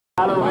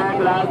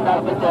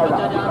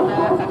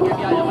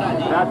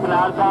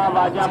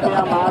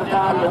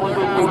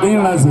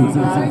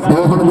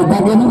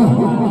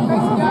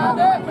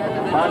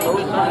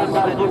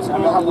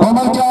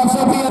उमर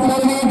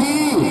 475 जी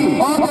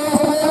और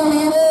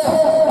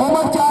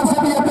उमर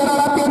 475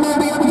 वाला पेमेंट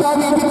भी अब जाओ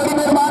की बड़ी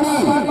मेहरबानी।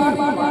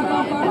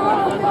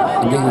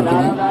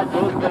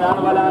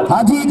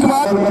 हाँ जी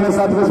इकबाल मेरे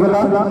साथ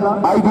बिस्मिल्लाह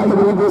आई थी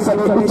तकरीब के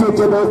समय पीछे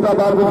दोस्त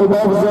आबाद को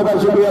बहुत ज्यादा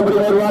शुक्रिया बड़ी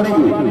मेहरबानी।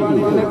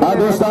 आज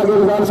दोस्त आगे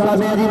गुजारिश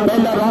करते हैं जी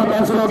पहला राउंड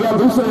कैंसिल हो गया,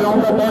 दूसरे राउंड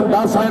का टाइम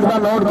 10 मिनट का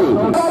नोट जी।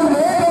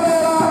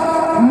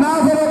 ना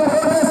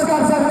प्रोटेस्ट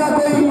कर सकता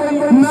कोई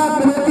ना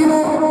कमेटी को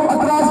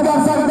एतराज कर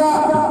सकता।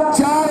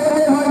 4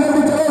 बजे वाले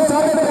भी चलो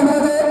 3:30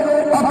 बजे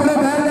अपने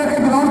बहन लेके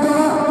ग्राउंड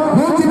जाना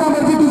वो जितना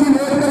मर्जी तुम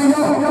लेट करी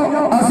जाओ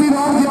असि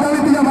राउंड जितना भी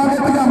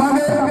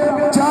पजामागे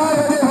 4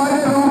 बजे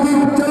वाले राउंड की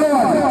चलो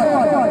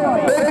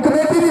एक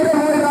कमेटी भी तो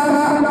हो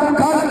जाना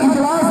कल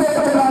इजलास है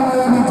चला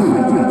रहा नहीं जी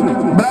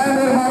ब्रांड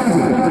मेहरबानी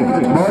जी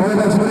बहुत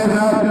ज्यादा शुक्रिया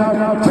जनाब।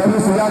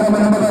 24,000 का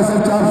नंबर है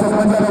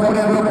 450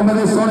 अपने लोग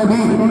मेरे सोने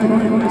भी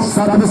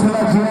साथ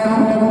बिस्मिल्लाह जी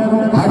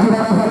हाजी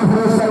राणा फरीद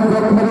साहब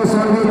लोग मेरे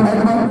सोने भी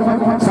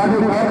साडे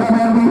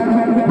कैमरामैन भी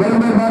बड़ी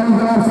मेहरबानी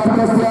जनाब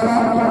सरपरस्ती वाला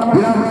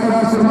जनाब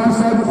राज शर्मा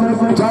साहब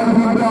चाली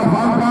की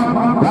भाग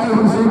भाई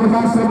हुसैन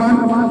निवास सरमान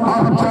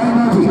आप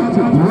चाइना जी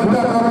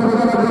वडा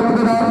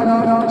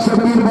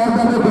शबीर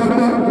बाजा में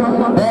डॉक्टर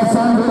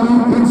एहसान गली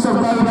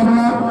 327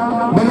 बनना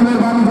बड़ी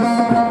मेहरबानी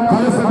जनाब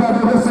खालिद सरदार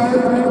साहब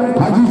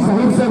हाजी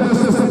शहीद साहब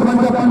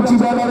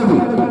 255 वाला जी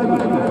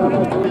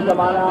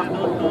जमाना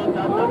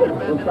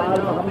उस्ताद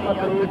मोहम्मद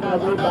फरीद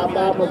नबी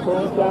बाबा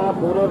मसूम का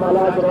पूरे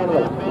वाला ग्रहण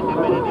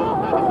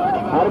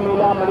हर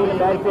मेला मरीज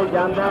मैच से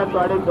जानता है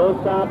थोड़े दोस्त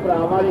का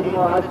भरावां दी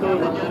जमात से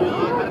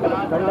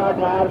ठंडा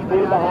ठार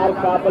दिल बहार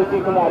काबल की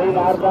कुमारी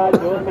नार का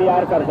जो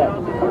तैयार करता है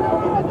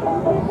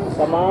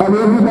तमाम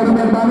बड़ी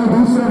मेहरबानी।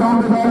 दूसरे राउंड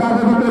में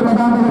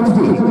मैदान में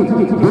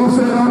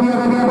दूसरे राउंड में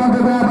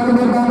बड़ी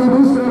मेहरबानी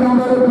दूसरे राउंड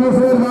में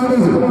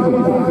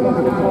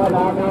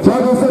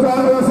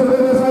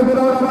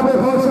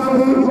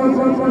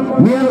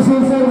मियां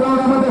रसूल से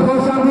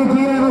खुश आमदी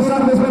की है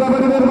अनुसार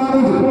बड़ी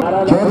मेहरबानी जी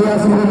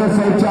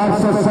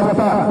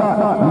 470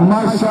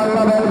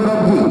 माशाअल्लाह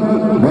बैलग्राम जी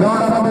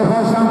ग्राउंड में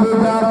खुश आमदी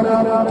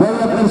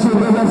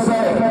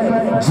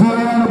जी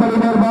बड़ी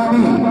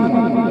मेहरबानी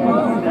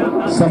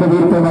सब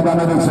वीर पे मैदान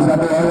में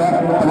सजाते आया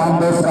तमाम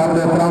दोस्त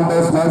तमाम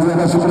दोस्त बहुत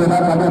ज्यादा शुक्रिया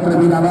करते अपने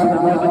भी नाना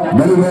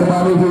बड़ी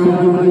मेहरबानी जी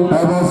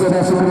बहुत ज्यादा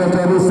शुक्रिया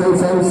 24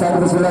 सही साथ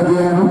बिस्मिल्लाह जी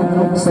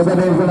सदर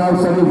जनाब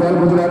सभी बैल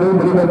गुजरात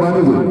बड़ी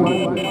मेहरबानी जी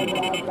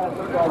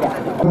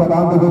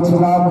मैदान के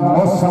जनाब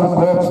मौसम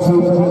कोच थी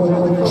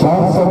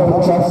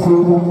 485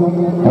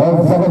 और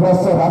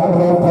जबरदस्त रन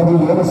रेट था जी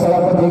ये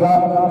सलाह देगा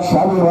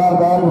शालीवार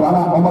दाल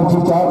राणा उमर जी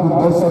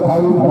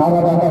 428 नारा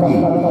दादा की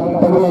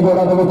तगड़े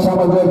जोड़ा के अच्छा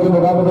मजदूर के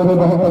मुकाबले में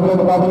बहुत तगड़े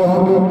मुकाबले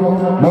होंगे।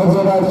 बहुत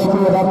ज्यादा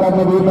शुक्रिया अदा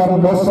करने भी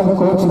मौसम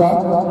कोच का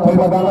फिर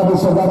मैदान के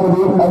सजा के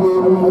लिए अभी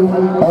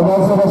और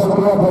बहुत ज्यादा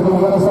शुक्रिया फिर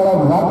ये सारा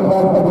रन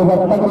रेट तगड़ा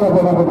तगड़े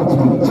जोड़ा के बच्ची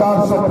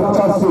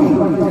 485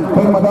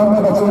 फिर मैदान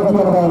में बच्चे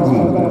मैदान जी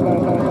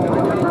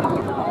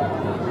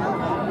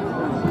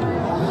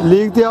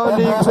लीग ते आओ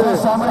लीग से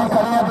सामने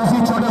खड़े हैं तुसी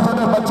छोटे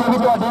छोटे बच्चे भी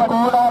ਤੁਹਾਡੇ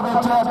ਕੋਲ ਆ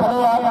ਵਿੱਚ ਖੜੇ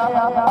ਆ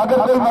अगर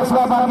कोई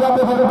मसला बन गया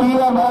तो फिर भी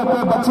है मैं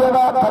कोई बच्चे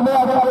का थले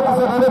आ गया तो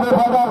फिर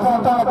बेफायदा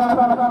रिजल्ट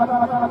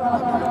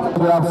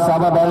आप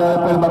साबा डाले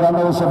फिर मैदान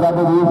में शब्द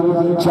दी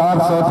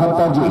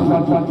 478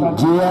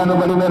 जी एन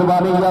बड़ी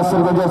मेहरबानी यासिर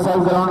गजर साहब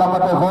ग्राउंड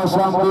मत खुश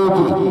आमदीद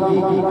जी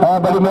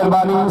बड़ी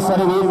मेहरबानी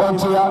सारे भी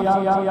पहुंचे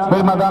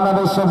फिर मैदान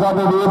में शब्द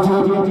दी जी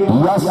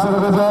यासिर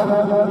गजर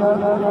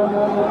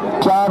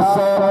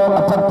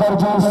 478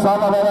 जी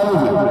साला वाले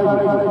जी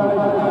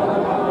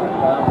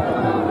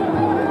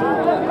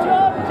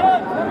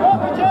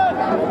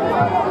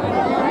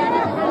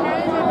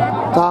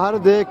ताहर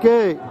देख के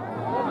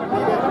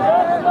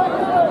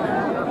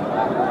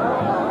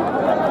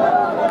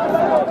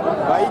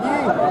भाई जी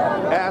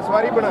इस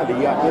बारी बना दी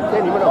इतने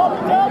नहीं बनाओ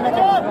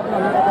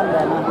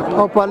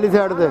पाली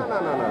साइड से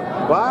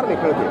बाहर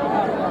निकल के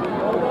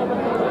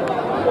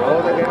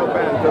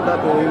भैन चौथा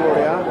तू ही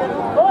मोड़िया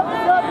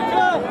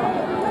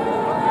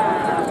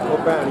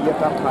भैन ये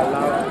सब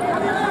खाला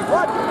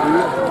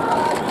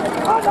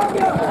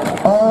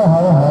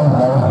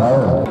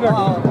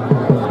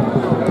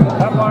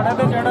पाड़े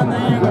तो चढ़ा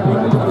नहीं है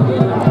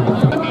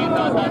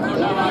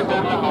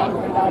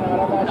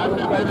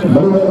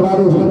बड़ी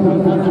मेहरबानी जी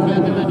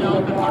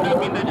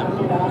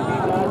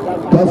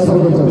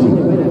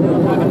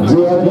जी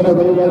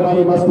बड़ी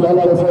मेहरबानी मस्त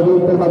वाला फिर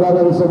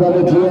मदाना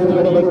विश्वविद्यालय जी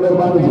बड़ी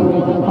मेहरबानी जी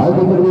आज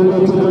की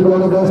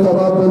दोस्त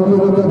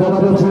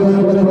हमारे जी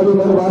बड़ी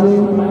मेहरबानी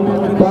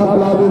टॉप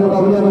लाभी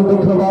मुकाबले में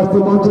देखने वास्ते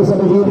पहुंचे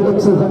सभी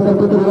से संकट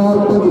के परिवार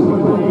को भी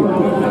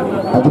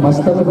आज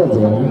मस्त करते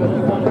हैं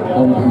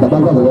दबा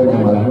का हो गया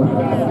हमारा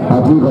हाँ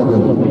ठीक हो गया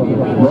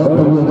बहुत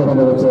तबियत है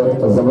मेरे बच्चे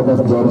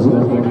जबरदस्त जोर से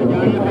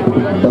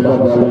डब्बा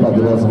बैल का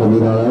दिवस में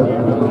दिन आया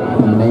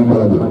नहीं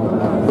पड़ा जी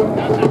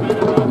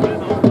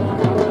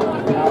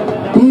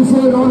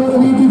तीसरे राउंड में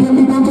भी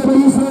जल्दी पहुंचे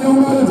तीसरे राउंड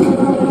में जी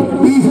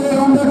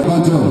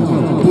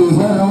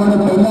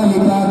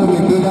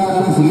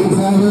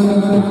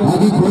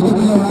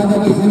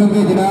किसी ने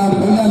भी जनाब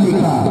पहला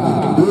लिखा,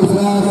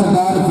 दूसरा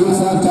सरदार फीक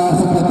साहब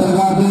 470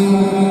 का भी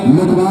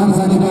लुकमान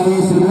सानी भाई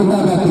सरबोता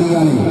बैकरी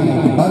वाले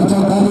और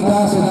चौथा लिखा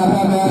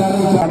सदाका प्यार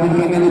वाले शामिल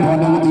करने की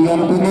थाने में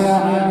जीएम कहने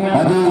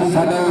अभी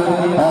साडे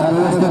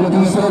दोस्त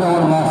तीसरे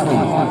राउंड वास्ते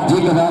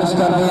जी गुजारिश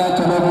करते हैं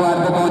चलो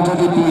मुबारक पहुंचो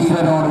जी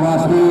तीसरे राउंड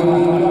वास्ते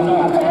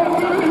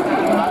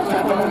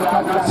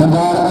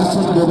सरदार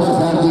अर्शद गोबर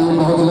साहब जी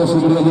बहुत बहुत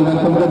शुक्रिया जी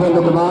वेलकम करते हैं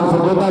लुकमान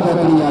सरबोता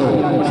बैकरी वाले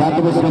साथ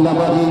में बिस्मिल्लाह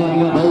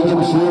जी भाई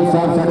जमशेद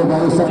साहब सारे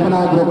भाई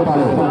सपना ग्रुप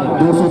वाले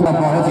दोस्तों का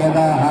बहुत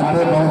ज्यादा हाथ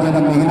बहुत ज्यादा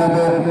मेहनत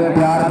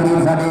प्यार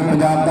प्रेम साडे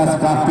पंजाब का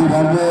सकाफती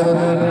रंग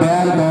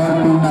बैल दौड़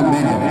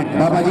टूर्नामेंट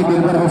बाबा जी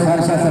बिल्कुल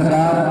हुसैन शाह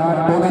सरकार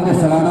उन्होंने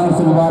सालाना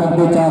उस मुबारक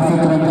के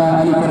 453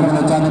 अलीपुर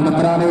बलोचा के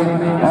मित्रा ने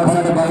और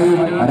साडे भाई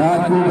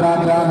राजपूत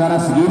बरादरान राणा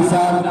सगीर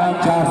साहब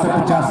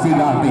 485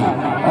 लाख पे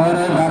और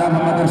राणा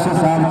मोहम्मद अरशद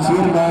साहब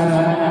चेयरमैन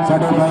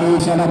साडे भाई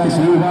इंशाअल्लाह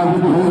तशरीफ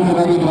रोज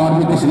जगह की ग्राउंड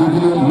में तशरीफ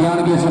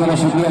लियान के उसका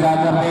शुक्रिया अदा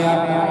करते हैं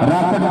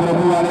रापट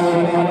ग्रुप वाले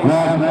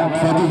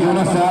फौजी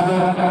यूनुस साहब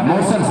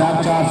मोहसन साहब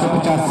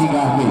 485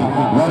 लाख पे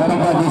वेलकम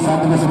भाजी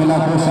साहब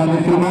बिस्मिल्लाह खुश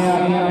आमदीद करने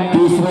हैं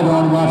तीसरे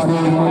राउंड वास्ते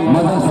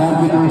मदन साहब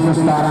की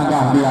 217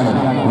 लाख पे वाले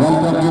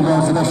वेलकम जी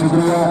बहुत ज़्यादा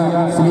शुक्रिया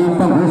सलीम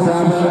भंगू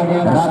साहब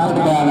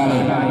रापट बैल वाले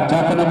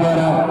चक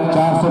नंबर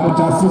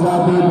 485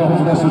 साहब भी बहुत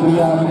ज़्यादा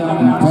शुक्रिया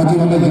फौजी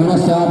मोहम्मद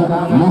यूनुस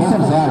साहब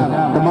मोहसन साहब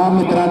तमाम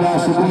मित्रों का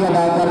शुक्रिया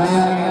अदा करने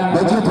हैं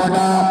बच्चों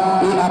थोड़ा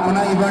ये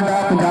अपना इवेंट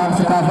है पंजाब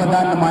सकाफत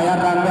का नुमाया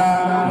रंग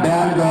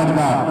बैल दौड़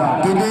का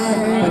क्योंकि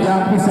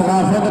पंजाब की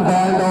सकाफत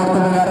बैल दौड़ तो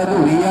बगैर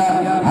अधूरी है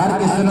हर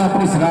किसी ने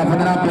अपनी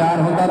सकाफत का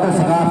प्यार होता तो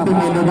सकाफती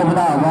मेले को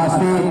बढ़ाने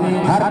वास्ते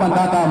हर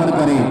बंदा तावन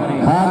करे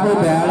हाँ कोई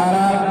बैल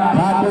वाला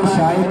हाँ कोई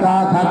शायका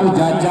हाँ कोई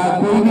जज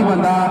कोई भी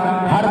बंदा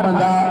हर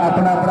बंदा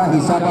अपना अपना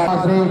हिस्सा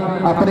पाने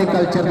अपने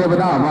कल्चर के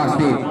बढ़ाने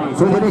वास्ते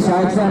सो जो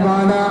शायक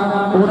साहबान आ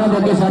उन्होंने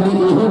अगे साडी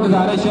इहो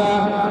गुजारिश है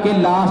कि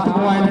लास्ट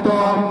पॉइंट तो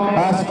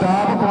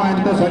स्टॉप पॉइंट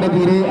तो साढ़े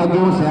वीरे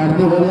अगों सैड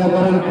से हो जाया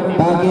करन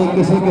ताकि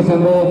किसी किस्म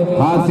के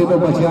हादसे तो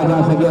बचया जा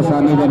सके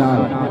आसानी के नाल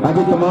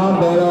अभी तमाम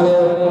बैल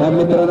वाले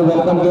मित्रों को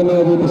वेलकम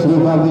कहने जी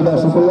तशरीफ आप जी का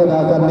शुक्रिया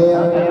अदा करने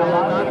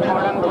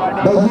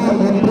भाई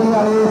जी एंट्री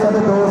वाले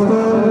सारे दोस्त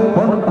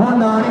हम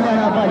ना नहीं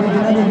लेना भाजी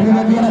जिन्होंने एंट्री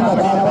लगी है ना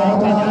पता बहुत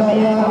नाम ले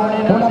लिया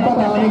हम आप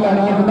नाम नहीं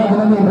लेना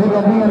जिन्होंने एंट्री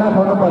लगी है ना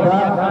थोड़ा पता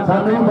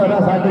सानू भी पता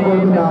साढ़े कोई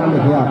भी नाम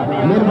लिखा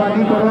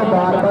मेहरबानी करो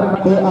बार बार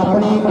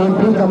अपनी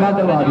एंट्री जमा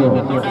करवा दो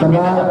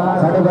सरदार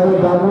साढ़े भाई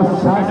बाबू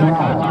शाह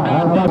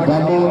साहब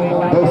गाड़ी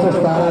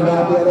 217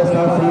 लाख के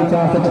साथ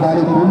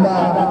 440 फूला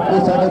ये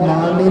साढ़े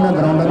मान नहीं ना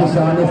ग्राउंड की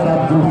शान है साहब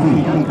जुल्फी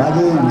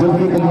हाजी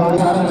जुल्फी कलवाड़ी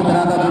सारे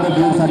मित्रों का जो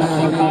दिल साढ़े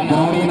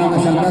ग्राउंड में नाम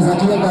संगत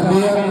साझी करते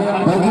हैं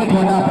बल्कि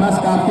थोड़ा अपना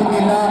सकाफती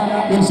मेला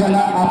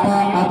इंशाल्लाह आप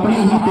अपने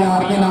ही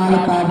प्यार के नाल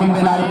ताबन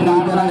के नाल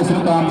प्रीत के नाल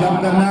इसको कामयाब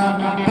करना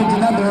तो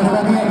जिन्हें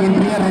दोस्तों की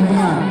एंट्रियां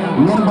रहियां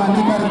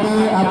मेहरबानी करके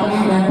अपनी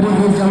एंट्री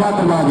फीस जमा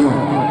करवा दो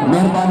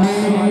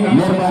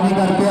मेहरबानी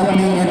करके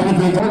अपनी एंट्री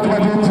फीस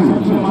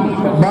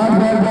बात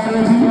बात जा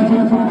रही थी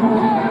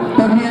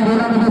तभी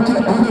दोनों में बच्चे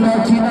उन्होंने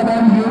चीना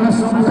बैन यूनुस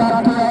काट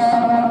किया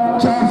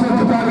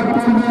 444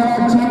 पड़ गया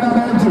चीना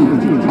बैन जी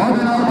और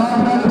जनाब बात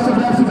बात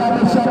 182 का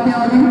शामिल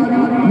आई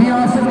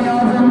मियां से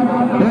नियाज़म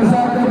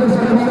ऐसा करके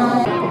सरदिया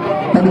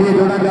तभी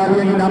जोड़ा जा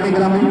रही है नामी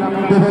ग्रामी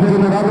तो बच्चे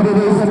में रब दे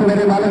इज्जत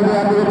मेरे मालिक को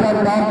आप बेटा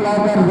टॉप लॉक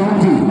कर रोम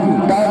जी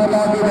टॉप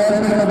लॉक के बैठ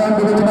में मैदान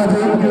के बीच में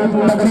थे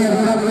तभी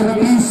जोड़ा के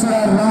तीसरा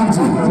राम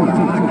जी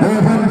ए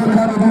फिर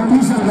देखा तो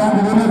तीसरा राम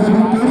बोले तो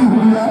केड़ी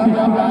हुई है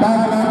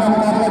टॉप लॉक का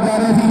मुकाबला जा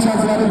रहा है पीछे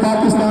से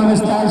पाकिस्तान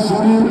स्टार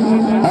शुरू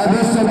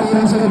आदेश से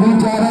पूरे से भी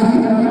जा रहा है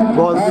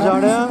बहुत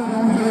जाने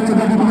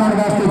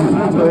वास्ते जी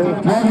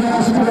बहुत ज्यादा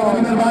शुक्रिया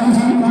मेहरबानी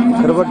जी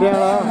रबटिया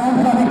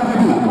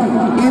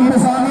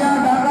इंतजामिया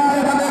डाटा है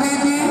बनेगी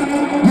जी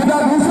जिदा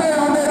दूसरे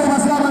राउंड में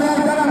मसला बने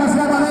इतना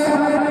मसला बने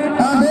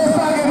देश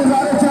आगे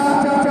गुजारिश है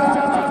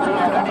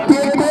कि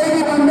कोई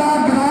भी बंदा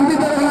ग्राउंड की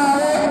तरफ ना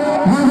आए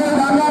मुझे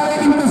डाटा है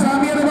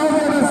इंतजामिया ने बहुत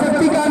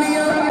सख्ती का नहीं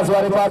है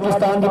सवारी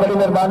पाकिस्तान की बड़ी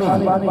मेहरबानी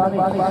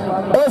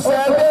ओ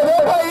शहर दे दो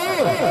भाई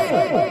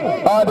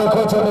आ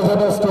देखो छोटे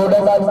छोटे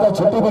स्टूडेंट आज तक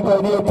छुट्टी भी कोई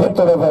नहीं थे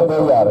तुरे फिरते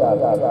यार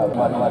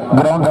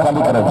ग्राउंड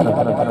खाली करो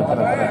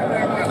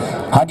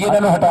हाँ जी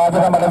इन्होंने हटा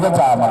देना मतलब से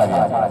चाह मारा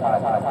जाए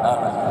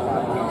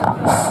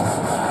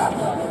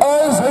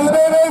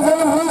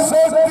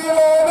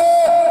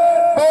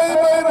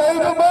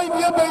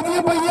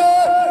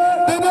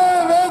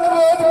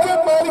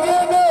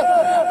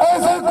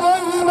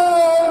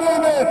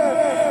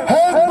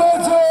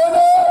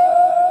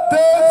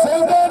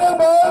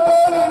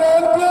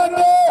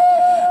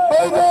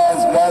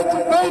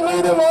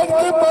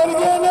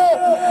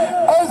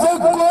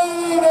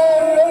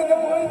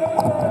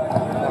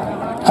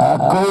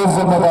कोई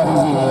जिम्मेदारी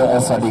जी है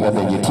साड़ी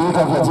कहते जी ठीक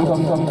है जी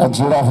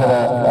जोड़ा फिर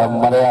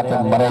मरिया तो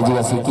मरे जी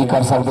असं की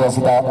कर सकते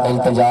असं तो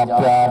इल्तजा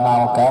प्यार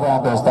नाम कह रहे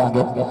हैं दोस्तों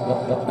के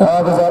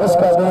गुजारिश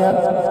कर रहे हैं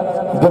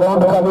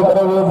ग्राउंड खाली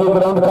करो जी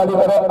ग्राउंड खाली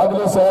करो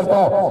अगली शहर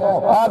तो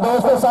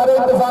दोस्तों सारे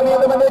इंतजामिया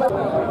के बंदे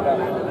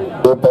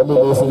ये पहली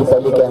रेस की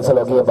पहली कैंसिल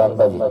हो गई है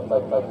बाबा जी।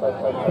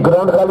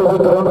 ग्राउंड खाली जी,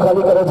 ग्राउंड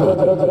खाली करो जी।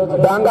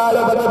 डांगा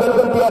वाले बंदे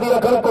बिल्कुल तैयारी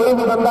रखें, कोई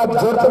भी बंदा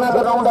जुर्त ना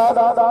कराउंदा।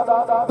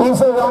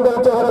 तीसरे राउंड में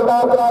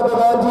रिकॉर्ड करा के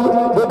बैल जी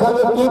देखा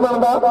की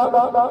बनता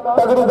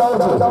तगड़ी दौड़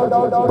जी।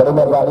 बड़ी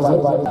मेहरबानी जी।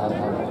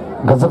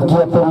 गजब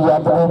किया तेरी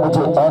याद में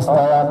मुझे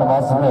आस्ताया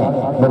नमाज में,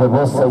 मेरे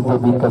वो सजदे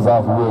भी कज़ा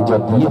हुए जो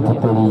दिए थे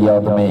तेरी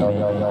याद में,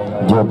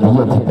 जो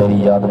दिए थे तेरी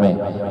याद में।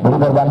 बड़ी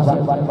मेहरबानी जी।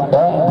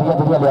 धीरे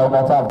धीरे लिया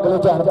मैं साहब अगले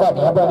चार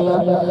भाटियां पैनियां,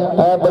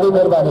 बड़ी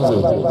मेहरबानी जी।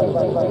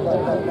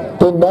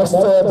 तो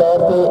नेक्स्ट दौर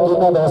पे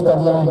इन्होंने दोस्तों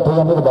दी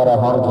एंट्रियां भी दोबारा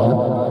होंगियां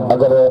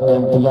अगर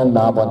एंट्रियां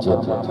ना पहुंचे।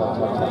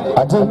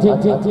 अच्छा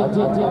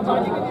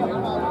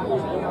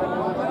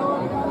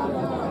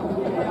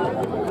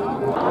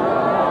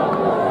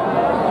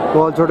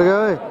बॉल छुट गया।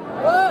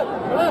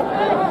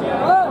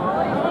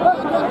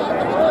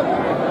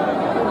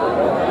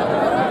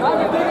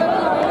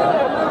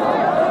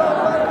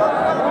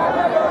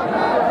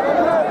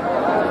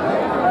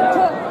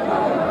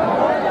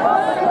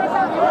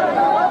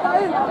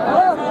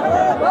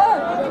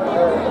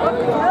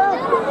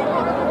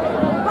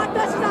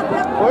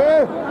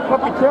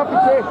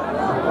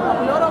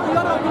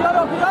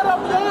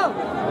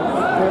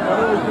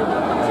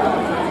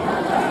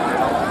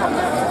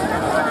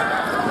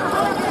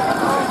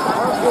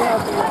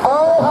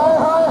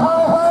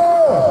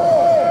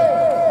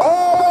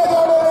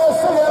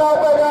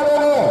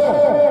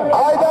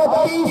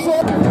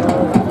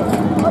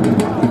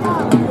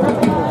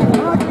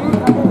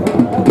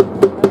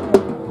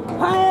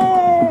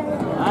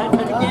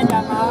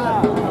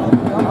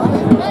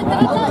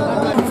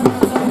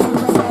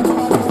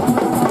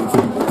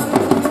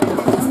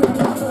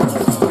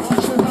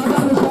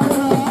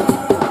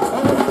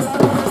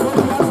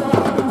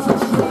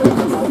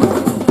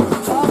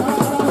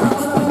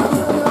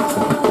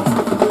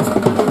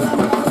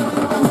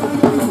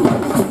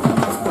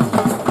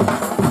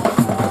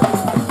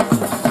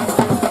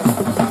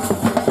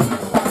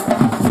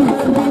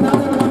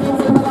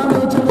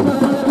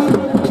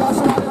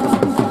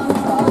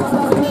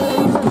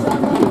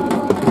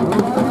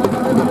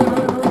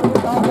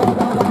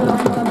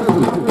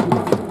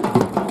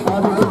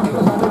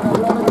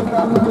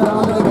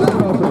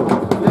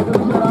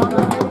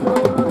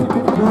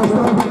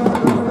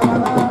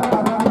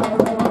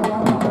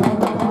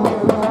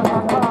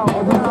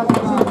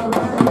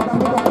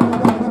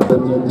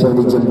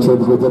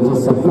 पीछे पीछे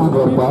सपना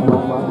दौर पर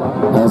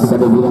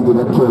साढ़े वीरों की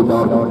रखी हुई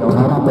दौड़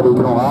 18 तारीख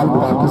को आल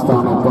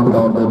पाकिस्तान ओपन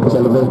दौड़ के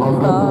चलते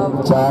होंगे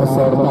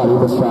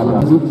 448 साल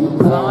जी।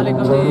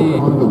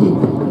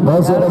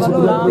 बहुत सारा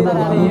शुक्रिया।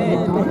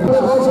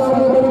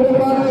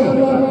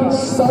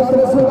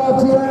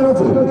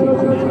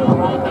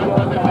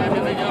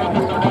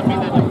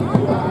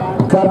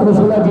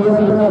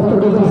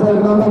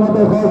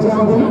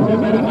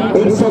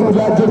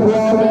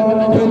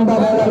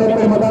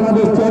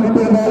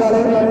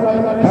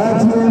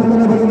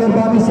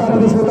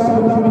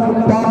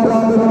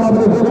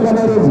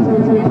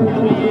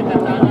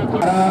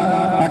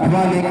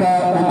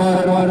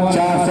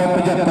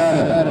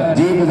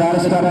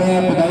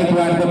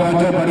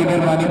 बड़ी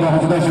मेहरबानी,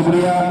 बहुत बहुत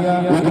शुक्रिया।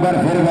 एक बार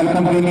फिर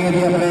वेलकम के लिए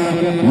जी अपने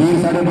वीर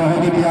साढ़े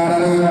बहुत ही प्यार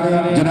वाले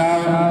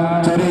जनाब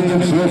चौधरी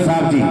जमशेद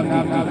साहब जी।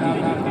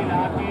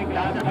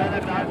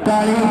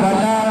 काली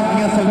बाला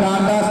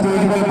सुल्तान का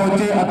स्टेज पर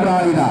पहुंचे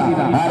अतराली का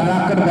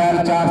राकट बैल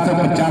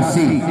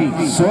 485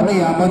 सोनी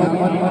आमद।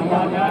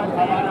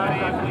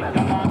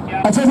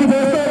 अच्छा जी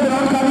दोस्तों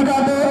ग्राउंड खाली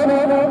कर दो।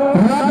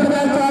 राकट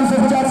बैल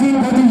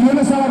 485 जी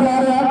यूनिस साहब आ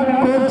रहा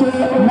कोच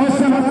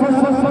मौसम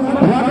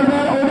राकट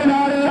बैल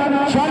ओडिनार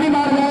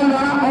शालीमार लाल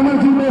राणा अमर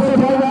जी को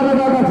सजाया जा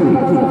रहा था।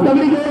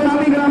 तगड़ी जो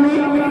नामी ग्रामी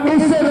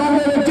इससे रंग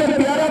में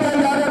प्यारा था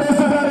यार इस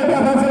तरह का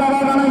फैसला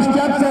वाला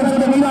स्टेप से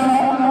नहीं रहा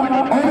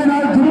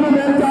ओडिनार जुगनू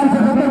बैल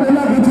 470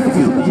 बेला पीछे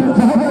थी।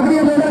 बहुत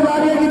अग्रिम बेला जा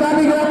रही है कि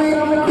नामी ग्रामी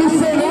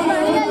इससे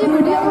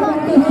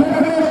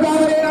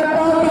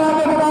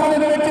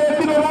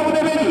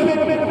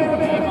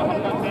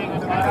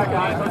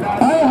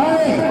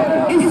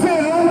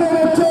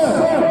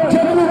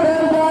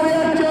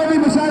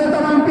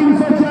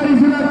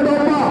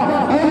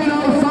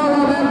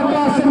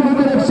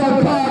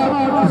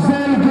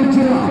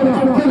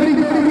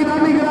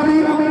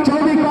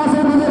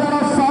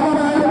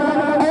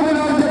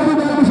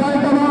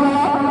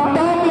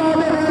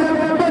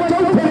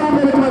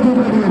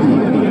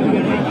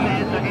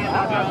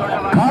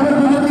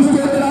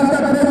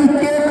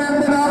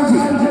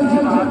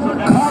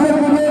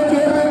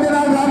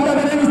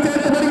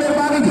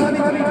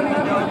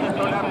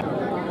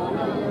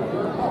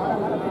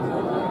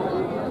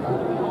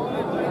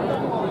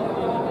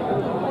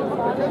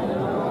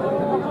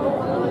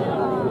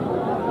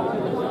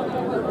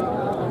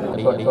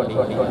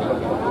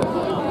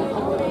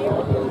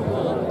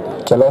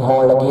चलो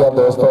होने लगी है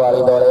दोस्तों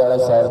आले दौड़े वाले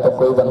साइड तो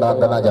कोई बंदा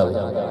अंदर ना जाए।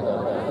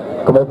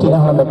 कमेटी ने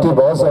हम मिट्टी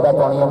बहुत ज्यादा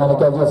पानी उन्होंने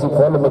कहा जी असं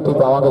फुल मिट्टी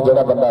पावे जो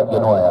बंदा अगे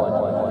न आया।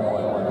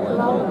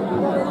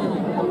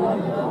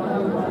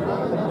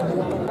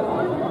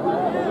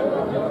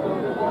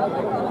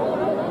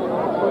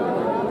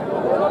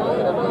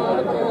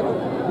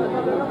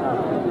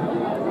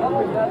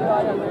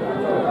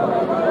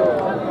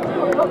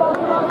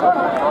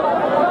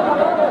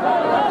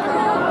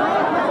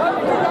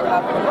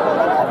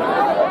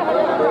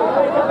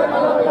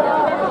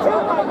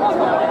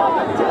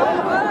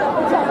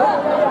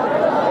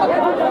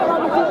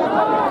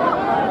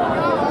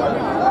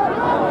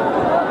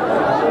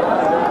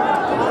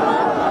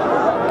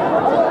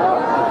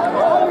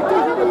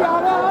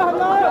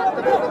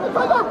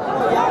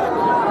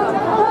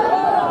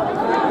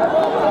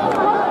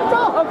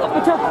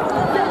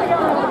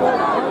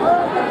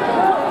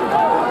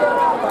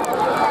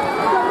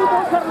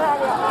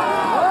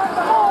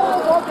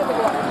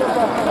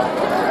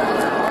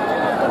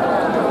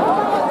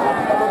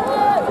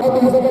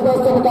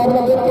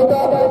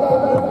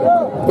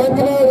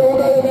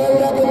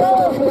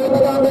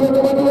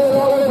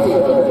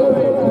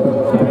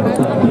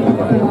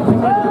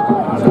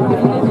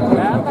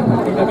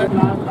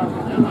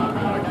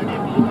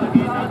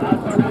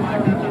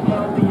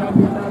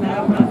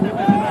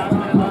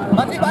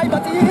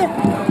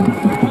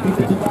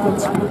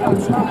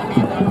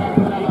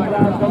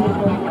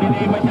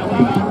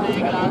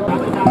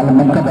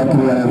 मक्का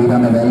बैठने वाला वीरा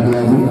ने बैल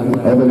गया जी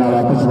और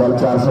वापस बॉल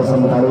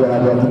 447 वाला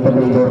गया थी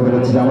पगड़ी जोड़ के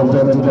शामिल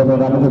जोड़ चुके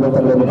मैदान के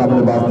तगड़े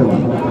मुकाबले बात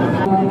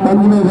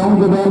पंजवें राउंड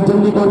के बैल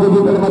जल्दी को जी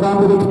मैदान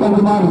के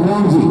पंजवां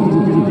राउंड जी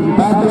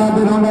पहला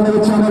के राउंड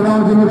के शामिल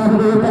राउंड जी मैदान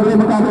के तगड़े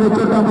मुकाबले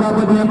चोटा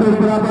बराबर दिया पेश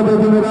बराबर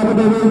दे मैदान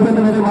के इज्जत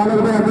मेरे मालिक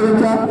के आगे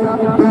बच्चा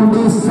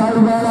 29 साल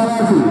वाला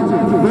जी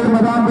फिर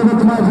मैदान के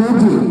बीच में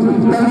जी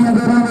तगड़ियां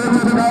दे रहे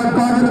हैं जनाब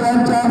काजल बैल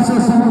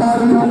 447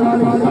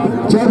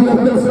 चौधरी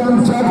अब्दुल सलाम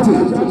साहब जी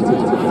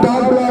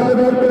टॉप ब्लॉक के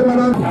पे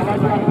मैदान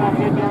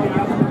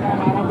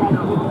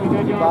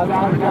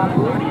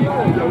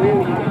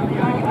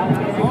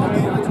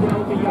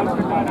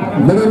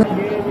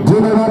जी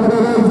मैदान के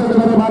इज्जत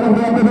मेरे मालिक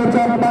के आगे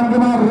बच्चा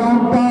पंजवां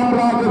राउंड टॉप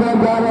ब्लॉक के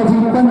जा रहा जी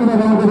पंजवें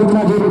राउंड के बीच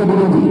में जीत के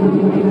बोलो जी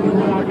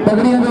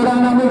तगड़ियां दौड़ा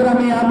नामी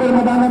ग्रामी आमिर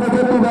मैदान में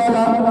जेतू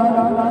वाला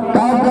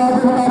टॉप ब्लॉक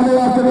के मुकाबले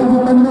वास्ते जी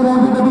पंजवें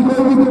राउंड की कभी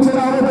कोई भी पीछे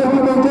ना हो तो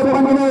पहुंचे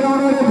पंजवें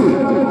राउंड वाले जी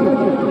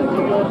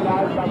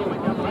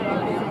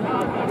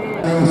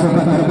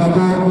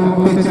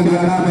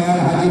चंडियाला बैल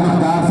हाजी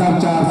मुख्तार साहब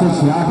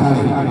 466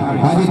 वाले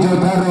हाजी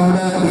चौथा राउंड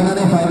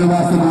इन्होंने फाइनल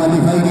वास्ते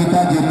क्वालीफाई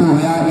किया जेतू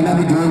होया इन्हों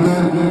की जोड़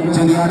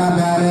चंडियाला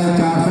बैल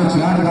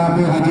 466 का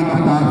पे हाजी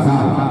मुख्तार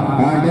साहब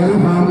डेयरी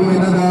फार्म भी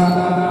इन्हों का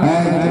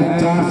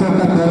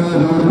 471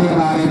 रोड के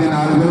आरे के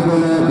नाल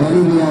बिल्कुल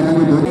डेयरी भी है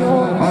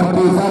और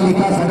तीसरा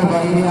लिखा साढ़े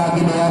भाई ने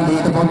आके नया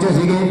लेट पहुंचे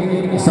सीगे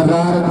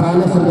सरदार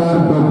खालिद सरदार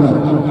डोगर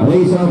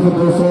रही साहब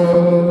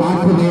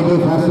 208 दे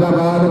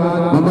फैसलाबाद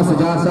मोहम्मद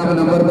सजाद साहब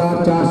नंबरदार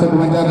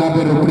 452 का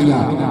पे रुपया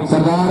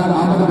सरदार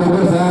अहमद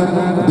डोगर साहब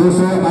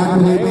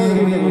 208 दे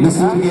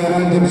नसीब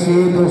 11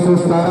 जमशेद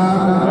 217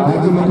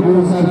 हाजी मकबूल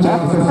साहब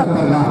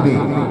 470 का पे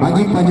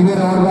हाजी पंजवें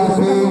राउंड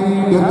वास्ते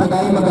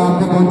इब्तदाई मकाम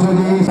पे पहुंचो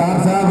जी सार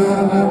साहब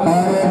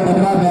और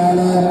पटवा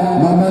बैल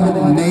मोहम्मद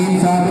नईम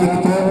साहब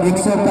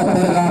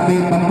 171 का पे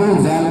पप्पू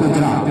जैल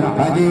गुजरा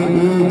हाजी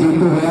ये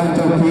जीतू होया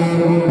चौथे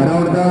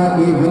राउंड का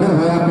ये विनर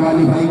होया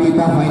क्वालीफाई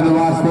किया फाइनल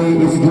वास्ते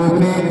इस ग्रुप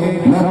ने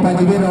मैं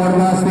पंजवें राउंड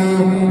वास्ते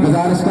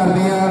गुजारिश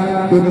करते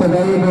हैं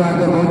इब्तदाई दुआ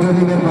के पहुंचो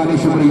जी मेहरबानी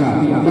शुक्रिया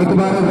एक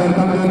बार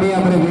वेलकम करते हैं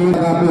अपने वीर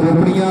का पे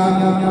रुपड़ियां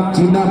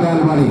चीना बैल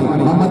वाले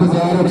मोहम्मद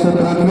जैर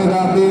 193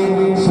 का पे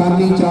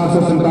शानी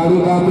 447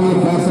 का पे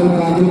फैसल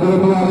काजिल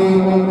ग्रुप वाले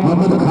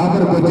मोहम्मद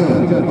खादर गुजर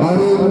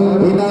और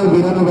इन्होंने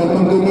वीरों को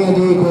वेलकम करते हैं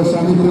जी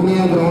खुशामद करते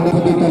हैं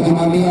ग्राउंड की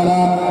तर्जमानी वाला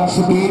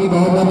शकीन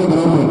बहुत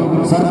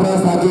ग्रुप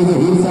सरपरस्त हाजी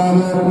जहीर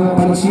साहब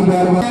पंछी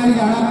बैल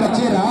जाना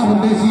कच्चे राह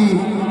होंगे सी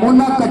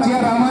उन्होंने कच्चे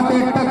राहां ते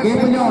ढगे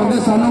भजाउण दे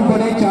सानू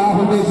बड़े चाह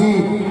होंगे सी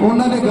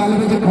उन्होंने गल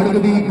विच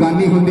खड़कदी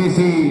गानी होंदी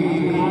सी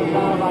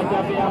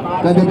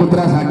कदे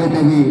पुत्रा साडे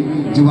ते भी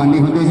जवानी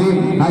होंदी सी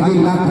हाजी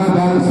लाखा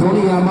बैल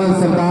सोहनी अहमद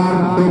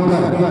सरदार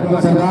टोकर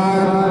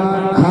सरदार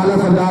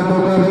खालिद सरदार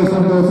टोकर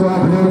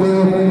 208 दे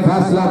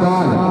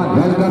फैसलाबाद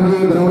वेलकम जी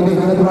ग्राउंड की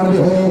हालत बन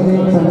है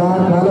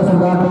सरदार खालिद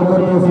सरदार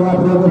टोकर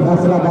 208 दे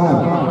फैसलाबाद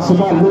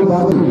सुभालू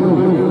बाबू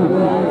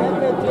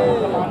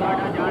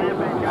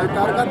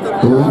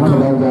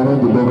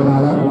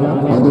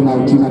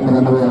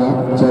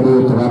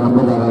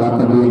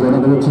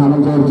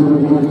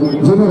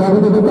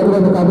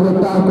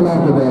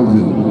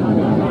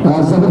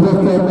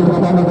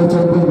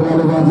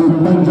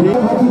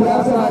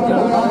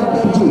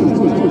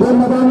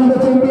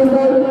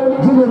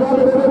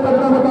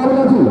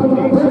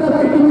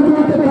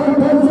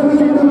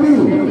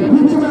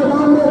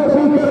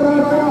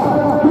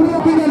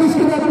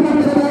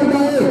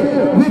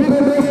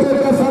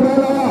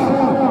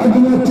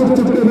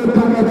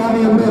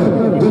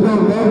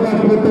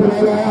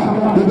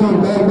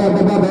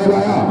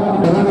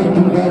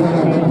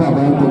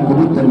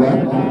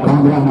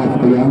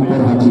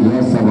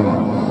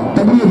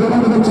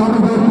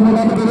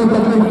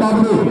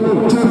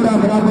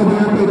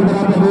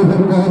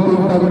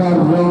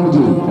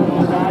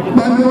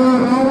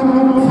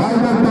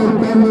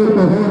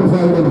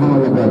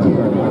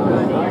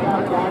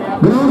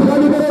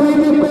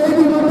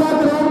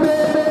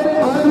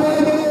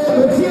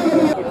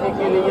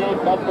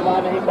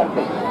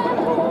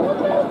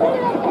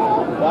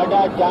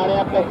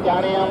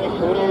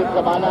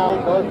मेहमाना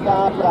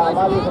दोस्तां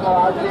भरावां दी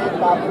समाज से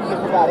काफी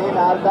शिकारी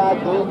नाल दा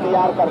जूस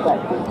तैयार करता है।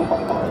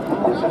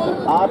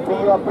 आप भी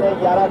अपने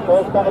 11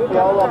 दोस्तों को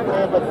पियाओ, अपने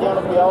बच्चों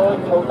को पियाओ।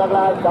 छोटा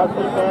गिलास 10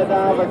 रुपए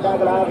का, बड़ा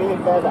गिलास 20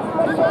 रुपए का।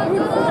 बड़ा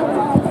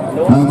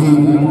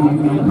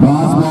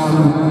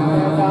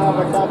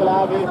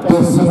गिलास 20 रुपए।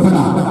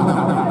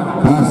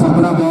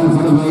 सपना बैल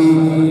से भाई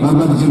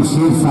मोहम्मद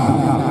जमशेद साहब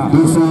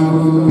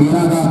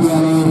 213 का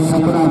प्यारे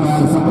सपना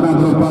बैल सपना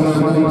ग्रुप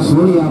वाले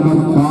सोनी अहमद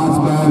 5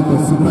 बैल तो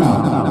सपना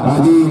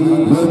हाजी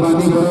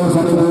मेहरबानी करो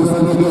सारे दोस्तों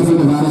की ऐसी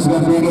गुजारिश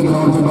करते हैं कि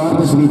ग्राउंड से बाहर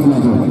तशरीफ ले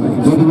जाओ।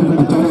 जब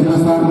अचानक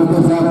दस्तार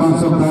मुद्दर साहब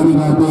 540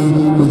 गाते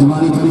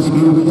जजमानी चली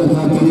शकील गुजर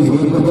साहब चली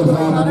शकील गुजर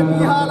साहब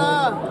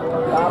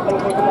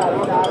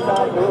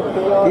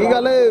की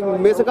गल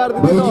मिस कर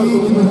दी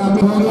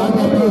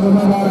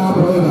जिम्मेदार आप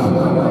होएगा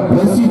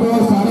वैसी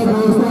दोस्त सारे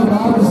दोस्तों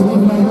बाहर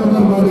तशरीफ ले जाओ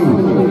मेहरबानी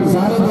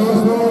सारे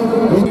दोस्तों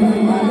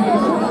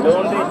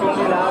लोन दी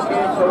चुंडी ला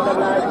के छोटा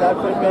गिलास 10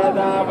 रुपए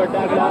का,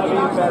 बड़ा गिलास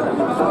 20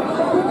 रुपए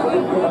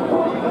का।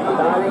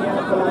 तालियां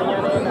सलाइयां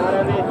ने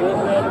नारे दे जूस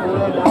ने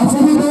पूरे अच्छा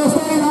जी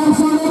दोस्तों इनाम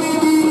सामने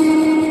की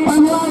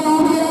 15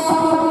 राउंड गया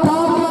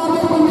कामयाब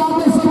है पंजाब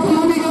में सब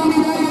खिलाड़ी गानी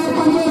जाएगी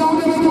 15 राउंड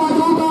में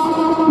मौजूद था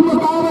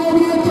मुकाबले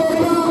में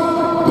चेहरा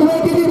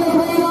कमेटी की तरफ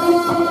से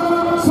आया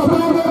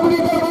सपना कमेटी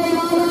की तरफ से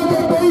आया कि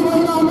कोई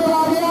बंदा में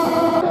आ गया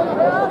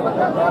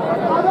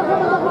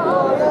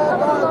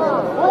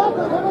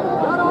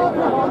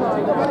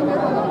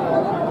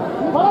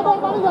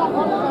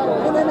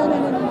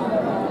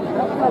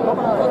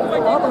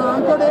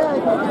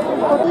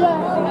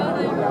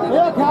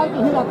ख्याल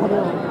नहीं रख रहे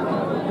हो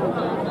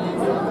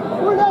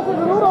उल्टा से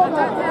जरूर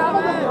होगा।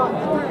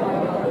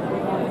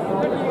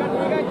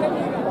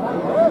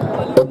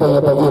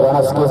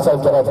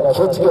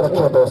 खिंच के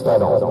रखे दोस्तों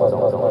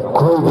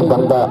कोई भी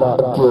बंदा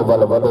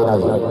केवल बढ़े ना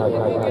जी।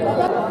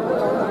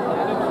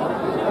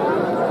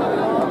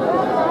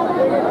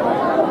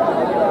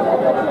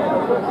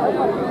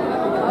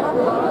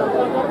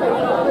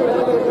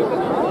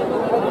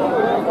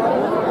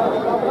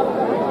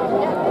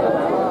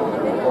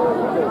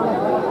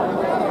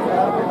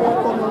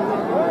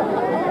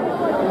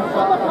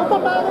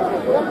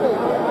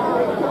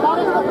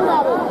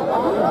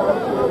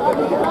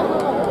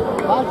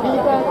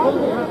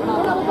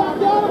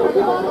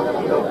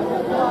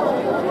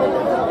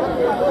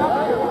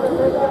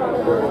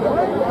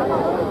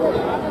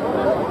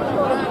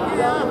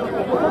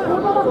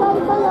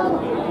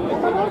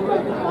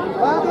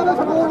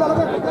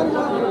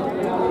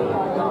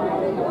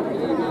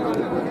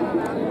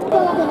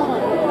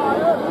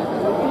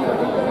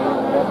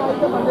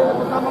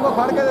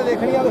 फड़ के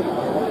देखनी है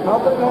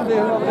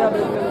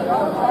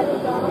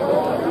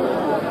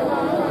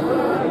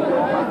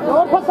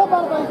और फसा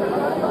मार भाई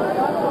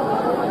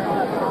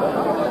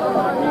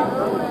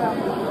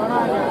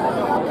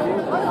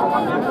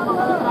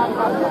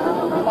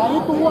भाई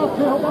तू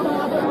अच्छे हो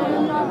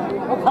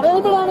वो खड़े ही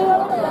बनाने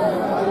वाला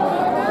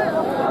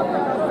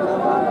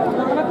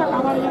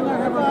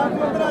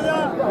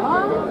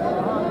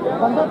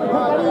बंदे पीछे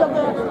खड़ी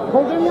होते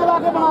खोजड़ियां ला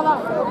के बना ला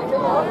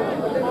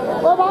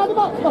वो बाद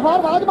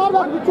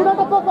बिच्चू ने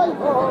टप्पो भाई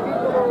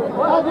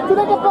बिच्चू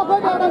ने टप्पो कोई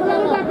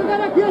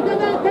रखिए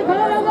इतने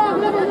खड़े रहेगा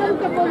अगले बंदे ने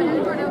टप्पो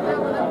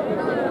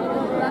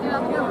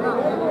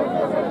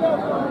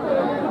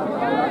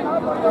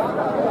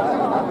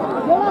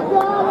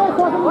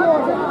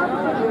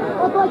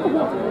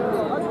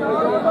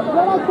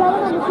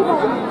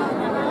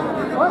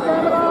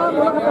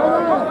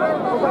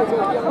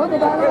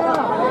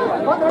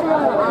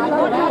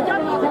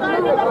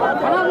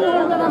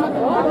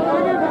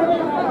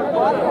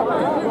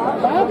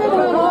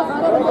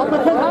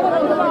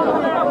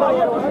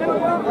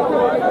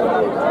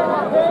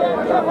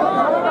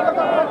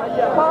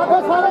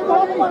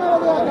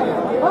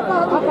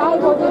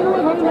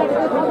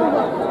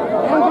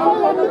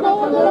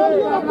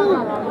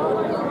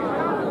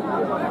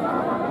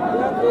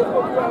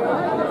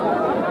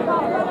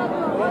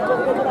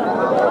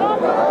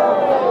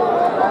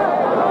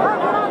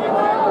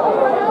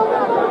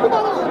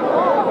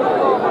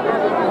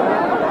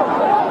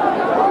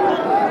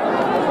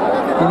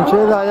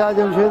जमशेद आया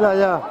जमशेद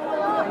आया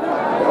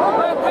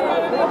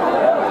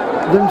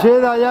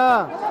जमशेद आया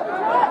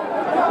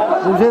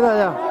जमशेद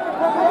आया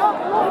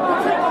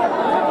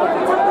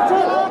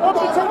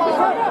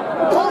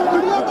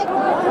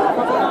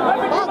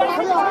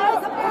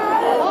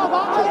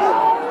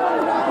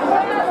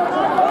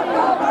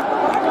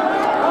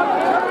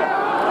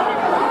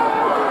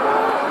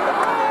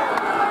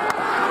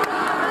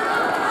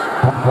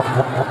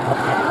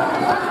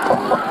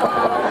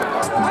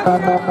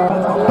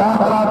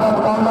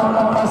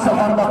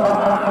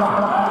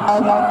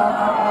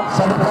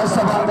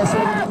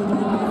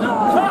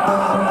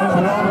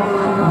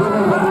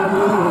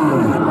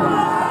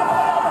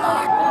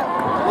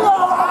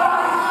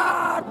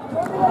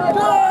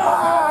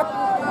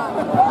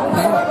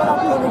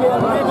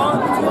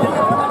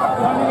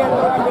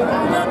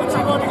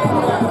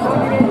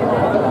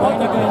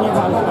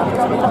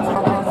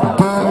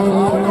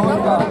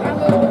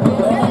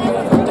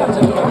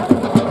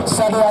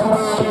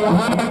साढ़े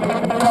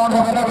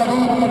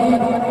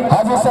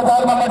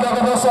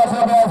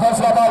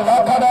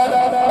लाखा बैल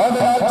और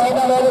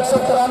चीना बैल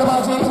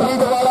 193 जी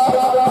लीड वाला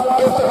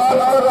इफ्तिखार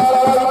नंबर वाला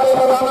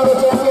मैदानों में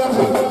चैंपियन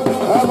जी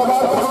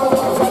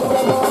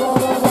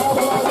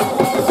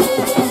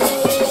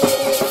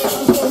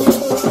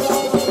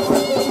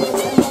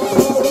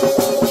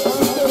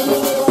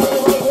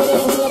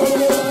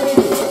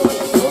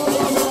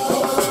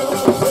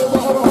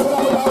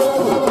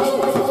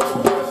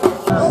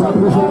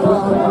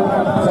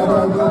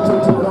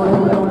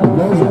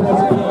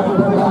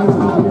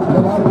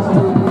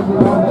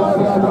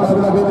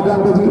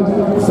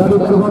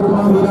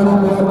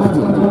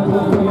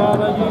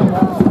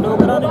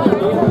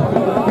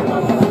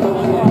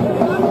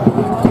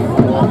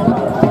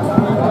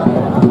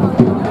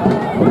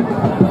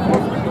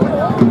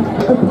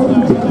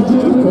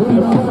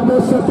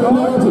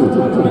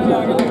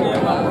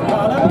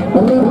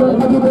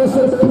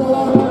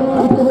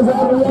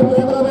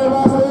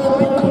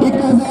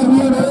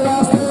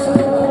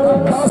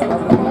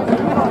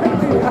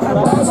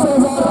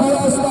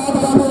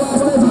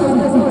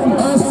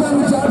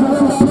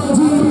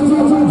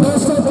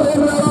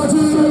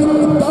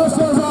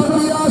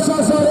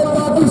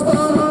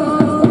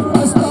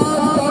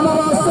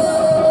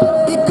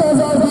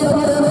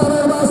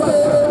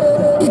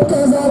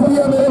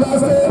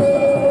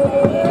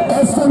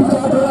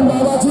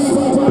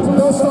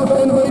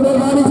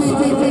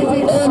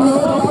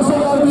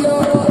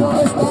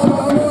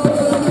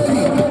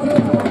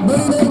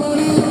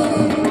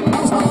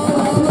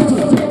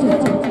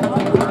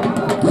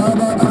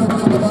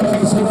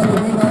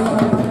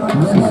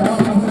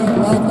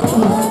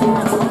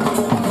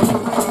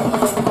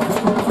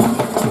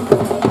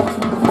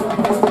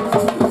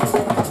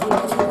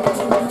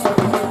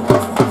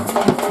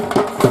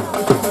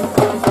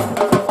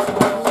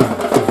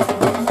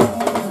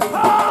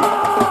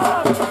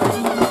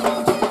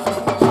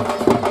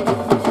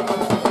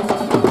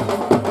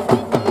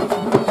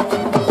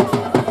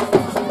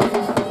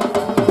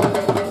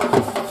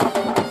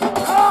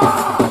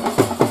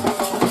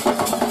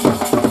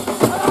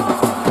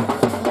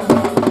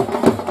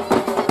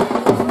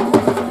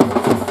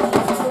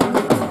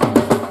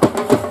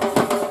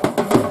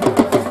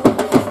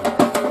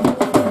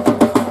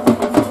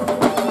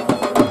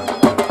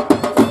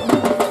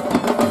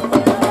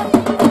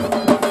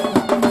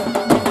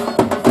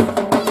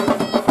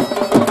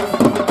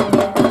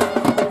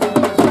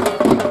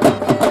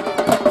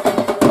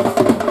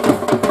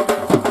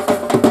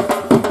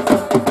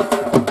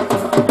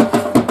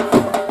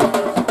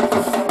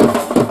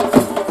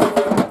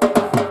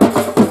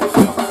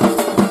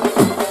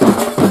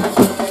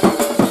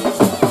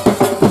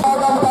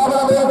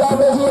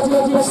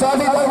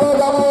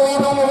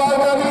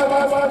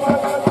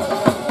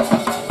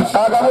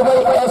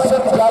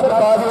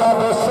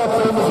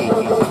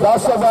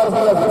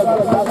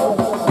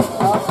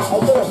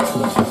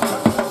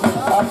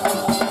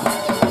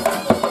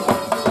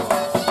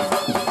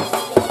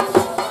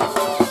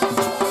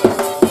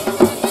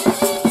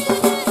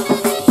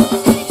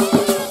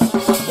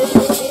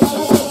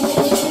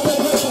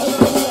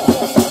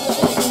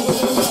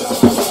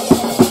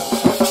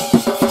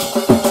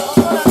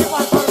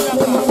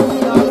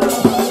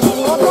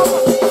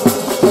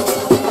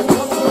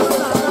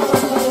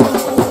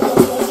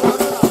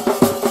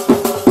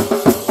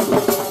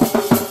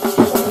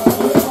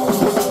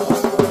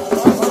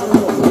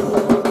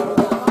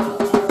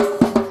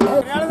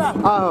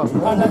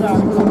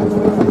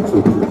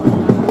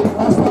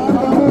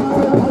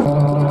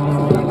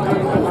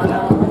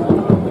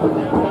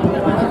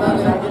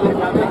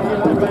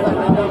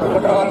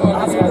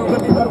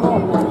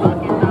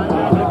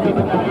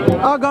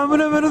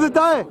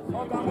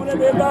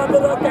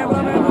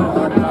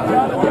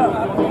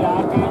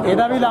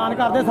ਇਹਦਾ ਵੀ ਐਲਾਨ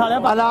ਕਰਦੇ ਸਾਰੇ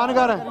ਐਲਾਨ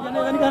ਕਰ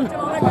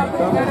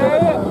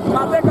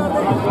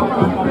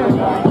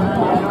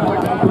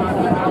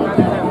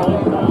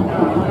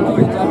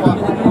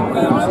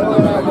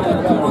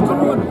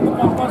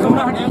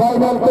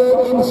फाइनल पे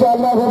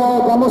इंशाअल्लाह हो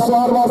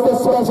कमस्वार वास्ते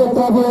स्पेशल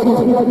ट्रॉफी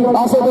होगी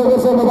आसे देवे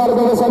से मुबारक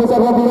हो सभी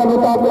तरह की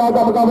नेता प्यार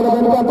का मुकाबला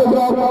देने का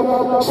तैयार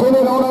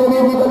 6वें राउंड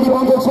में भी जल्दी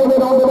पहुंचे 6वें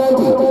राउंड में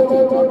जी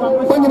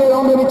 5वें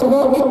राउंड में चुको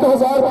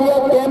 1000 रुपया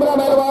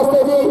कैमरामैन वास्ते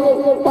जी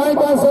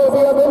 500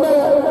 रुपया दोनों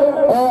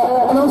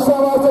अनाउंसर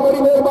वास्ते बड़ी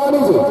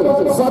मेहरबानी जी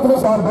 7वें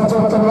साल बच्चे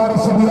तलवार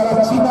से भी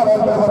चीना वाले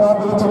के बराबर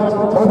बीच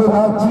और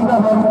नाम चीना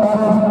वाले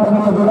तारे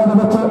पन्ने जोड़ा के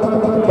बच्चे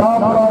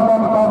टॉप राउंड का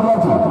मुकाबला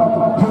जी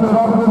जिन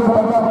राउंड में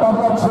पहला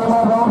मुकाबला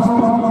 6वां राउंड से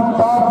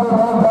टॉप में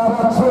बहुत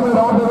ज्यादा 6वें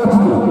राउंड में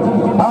जी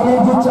आगे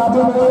जो चाबी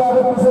नहीं आ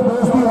रहे किसी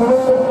दोस्ती हो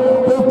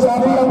तो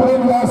चाबी अपने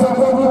ला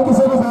सकते जी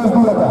किसी भी दोस्ती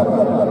लगा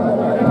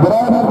बड़ा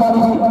मेहरबानी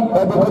जी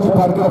देखो जी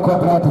फाड़ के रखो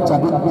अपना हाथ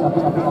चाबी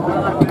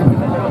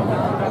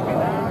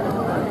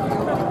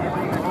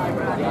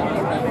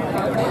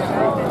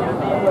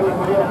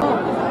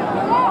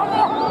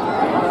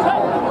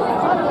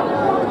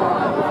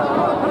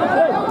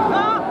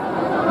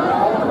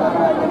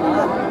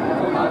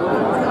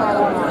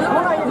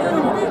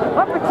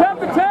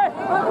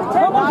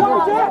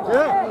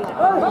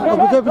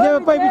पीछे पीछे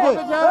भाई पीछे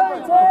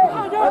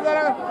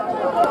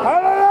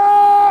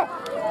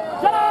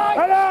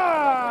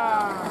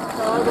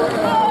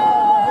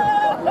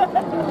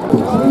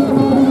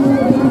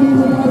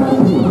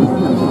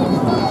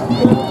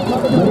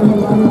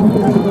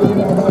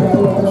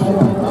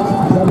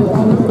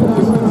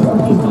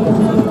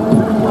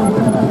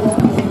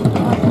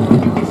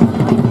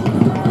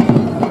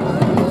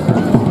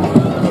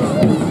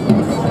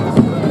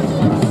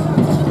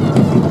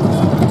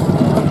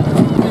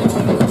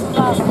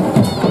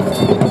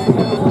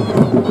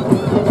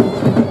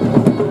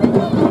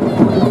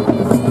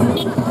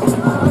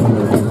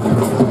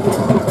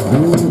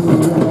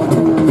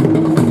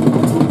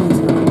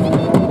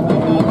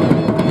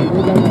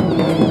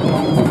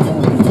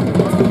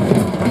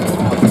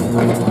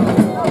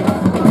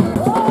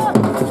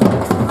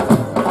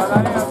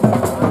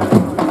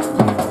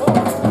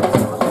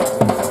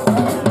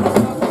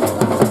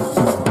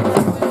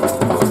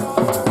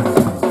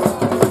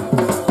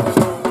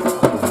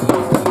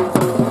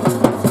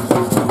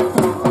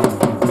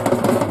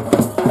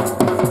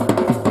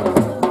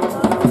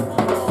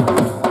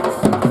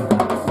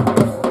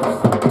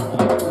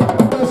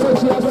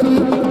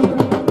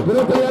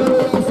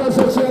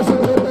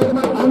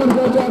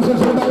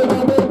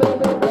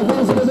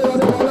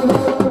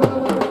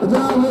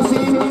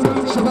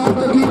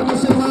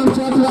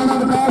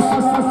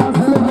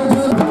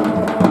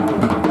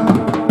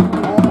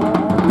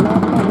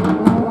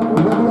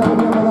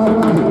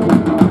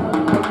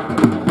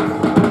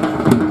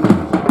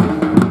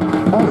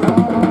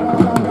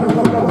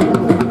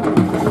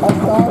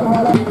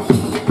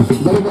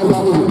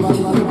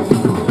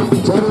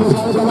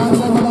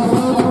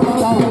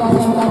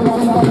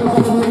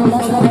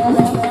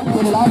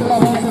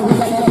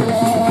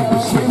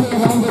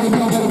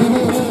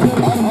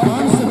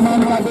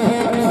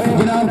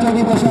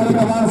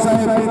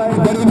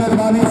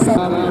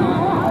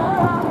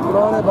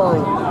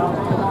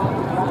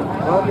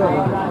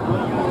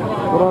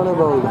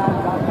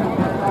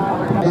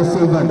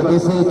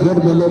इस खेल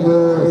मेले के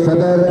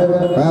सदर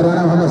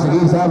राणा मोहम्मद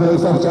शकीर साहब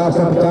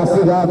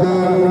 485 का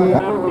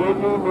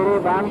मेरे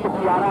बाप को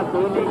प्यारा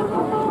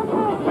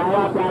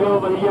प्यारो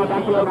बलिया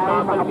आप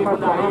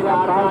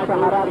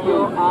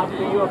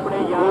अपने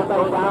यहाँ का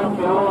उदाहरण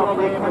हो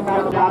अपने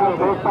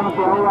दोस्तों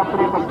से हो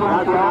अपने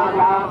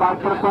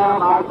बच्चों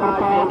समाज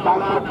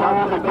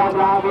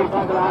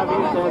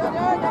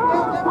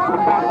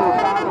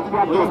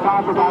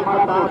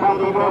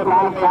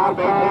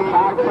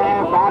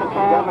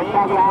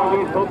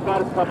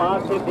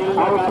से दिल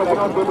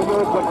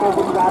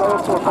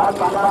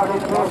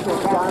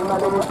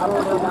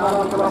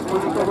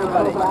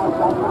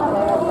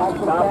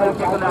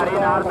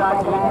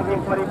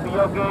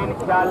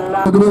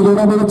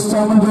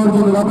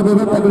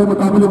तगड़े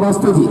मुकाबले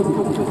वास्ते जी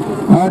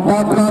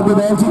टाकरा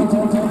बैल जी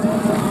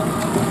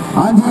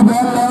हाँ जी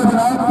बैल लाओ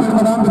जनाब फिर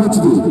मैदान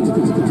जी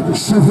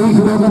शफीक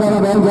दोनों वाला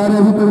बैल जा रहे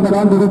हैं फिर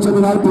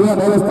मैदान पूरा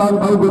बैल स्थान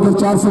भाई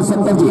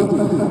 470 जी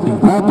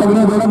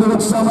तगड़े दोनों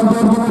शामिल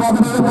जोड़ के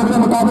तगड़े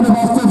मुकाबले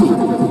वास्ते जी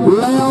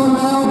ले आओ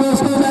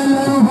दोस्तों ले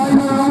आओ भाई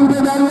राउंड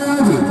बैल ले आओ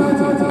जी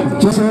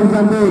छोड़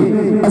जाते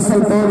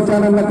असल तौर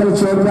चैनल नकल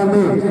छोड़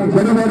जाते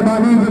बड़ी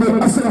मेहरबानी बड़ी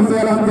असल हमने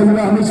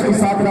अलहमदुलिल्लाह हमेशा ही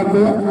साथ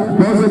रखते हैं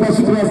बहुत ज्यादा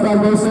शुक्रिया उस्ताद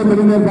बहुत से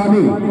बड़ी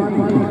मेहरबानी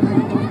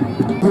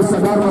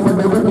सरदार मोहम्मद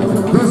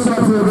दूसरा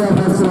से हो गया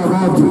फैसला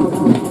बहुत जी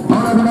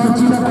और अगला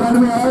चीला कराने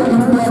में आए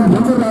इम्तियाज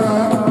नंबर डाला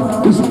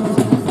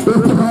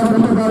इफ्तिखार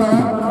नंबर डाला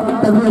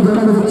तगड़े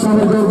जोड़ा में रिक्शा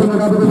में जोड़ के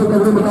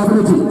तगड़े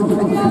मुकाबले थी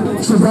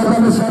शहजादा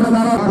में शाना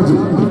डाला जी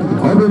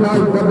और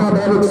नाइट बड़ा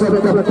बैल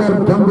 171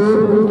 बंबे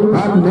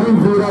और नई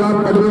जोड़ा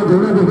तगड़े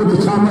जोड़ा में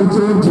शामिल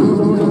चोर जी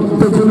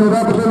तो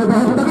जुनेदा को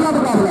बहुत तगड़ा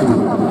मुकाबला जी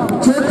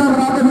छोटा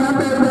मुकाबले में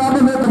आते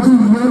मुकाबले में जी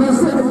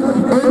यूनुस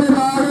और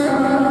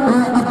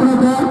अपना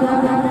बैल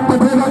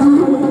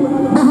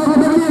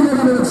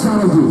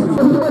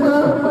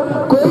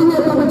कोई भी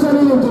एक बच्चा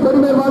नहीं होती बड़ी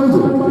मेहरबानी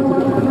जी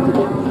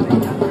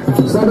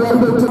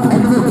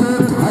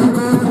एडवोकेट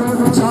हाईकोर्ट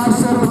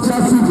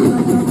 485 जी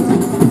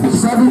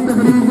सभी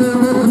तकरीब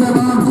मुख्य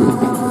मैदान जी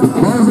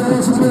बहुत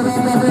ज्यादा शुक्रिया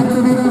अदा करते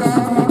हैं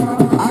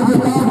आज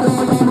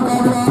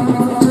मुकाबला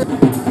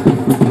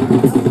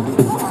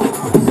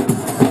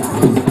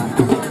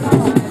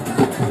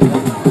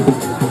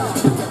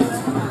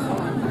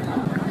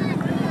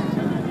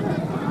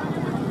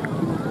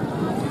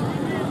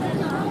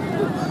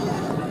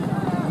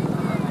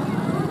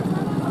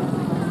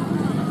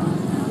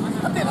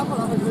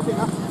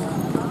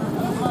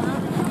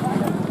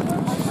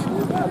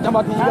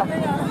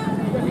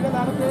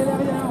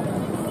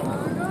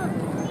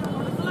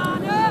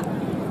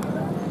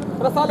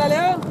रस्सा ले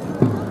लिया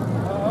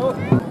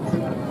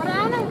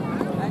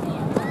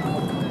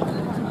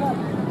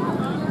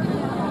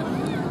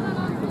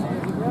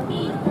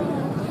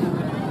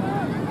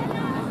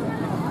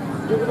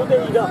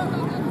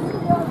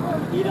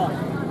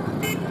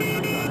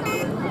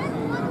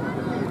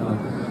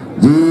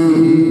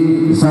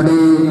जी साडे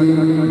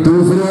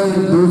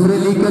दूसरे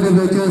लीग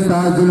के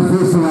उस्ताद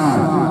जुल्फुर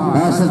सवार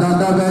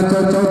शहजादा बैल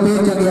चौथे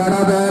चंगियाड़ा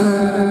बैल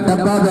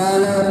डब्बा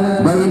बैल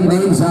भाई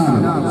नईम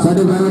साहब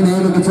साडे भाई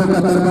नईम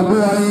 171 बंबू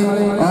वाले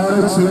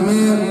और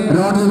 6वें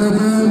राउंड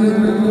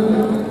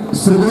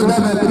सरगोदा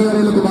बेकरी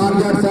वाले लुकमान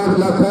जट साहब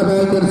लाखा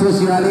बैल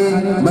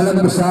 346 मलक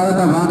बशारत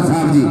अफगान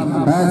साहब जी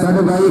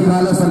साढ़े भाई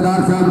खाला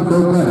सरदार साहब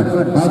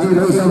डोकर हाजी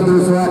रोई साहब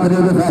 208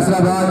 के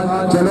फैसलाबाद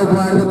चलो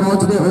पॉइंट ते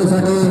पहुंचते हुए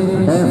साडे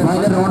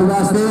फाइनल राउंड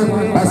वास्ते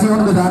असि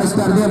हुण गुजारिश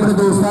करदे अपने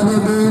दोस्तां दे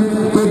अगे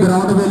कोई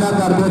ग्राउंड वेला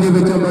कर दो जी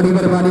विचों बड़ी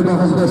मेहरबानी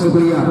बहुत बहुत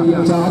शुक्रिया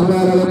चाक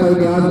बैल वाले भाई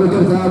नियाज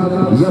गुजर साहब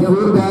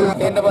यफूर बैल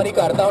 3 बारी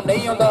करता हूं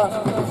नहीं होंदा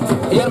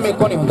यार मेरे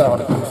को नहीं होंदा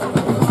हुण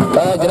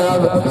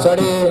जनाब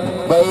साढ़े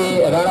भाई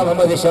राणा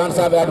मोहम्मद ईशान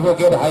साहब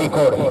advocate high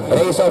court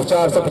rice of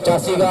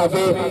 485 का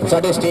पे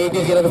साढ़े स्टेज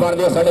की जीरत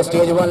बनते साढ़े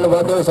स्टेज वन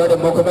वादे साढ़े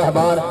मुख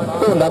मेहमान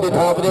ढोला की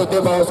थाप के उत्ते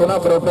बहुत सोहना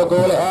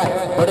प्रोटोकॉल है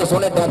बड़े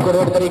सोहने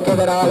डेकोरेट तरीके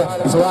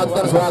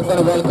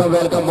स्वागतन वेलकम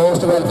वेलकम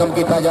मोस्ट वेलकम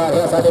किया जा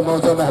रहा है साढ़े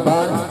मौजूद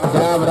मेहमान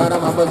जनाब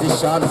राणा मोहम्मद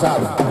ईशान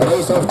साहब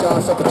रईस ऑफ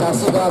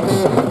 485 का पे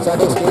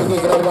साढ़े स्टेज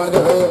की जीरत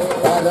बनते हुए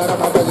राणा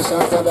मोहम्मद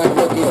ईशान साहब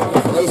एडवोकेट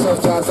रईस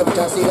ऑफ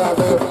 485 का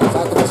पे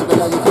साथ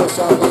बिस्मिल्लाह जी खुश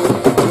शाम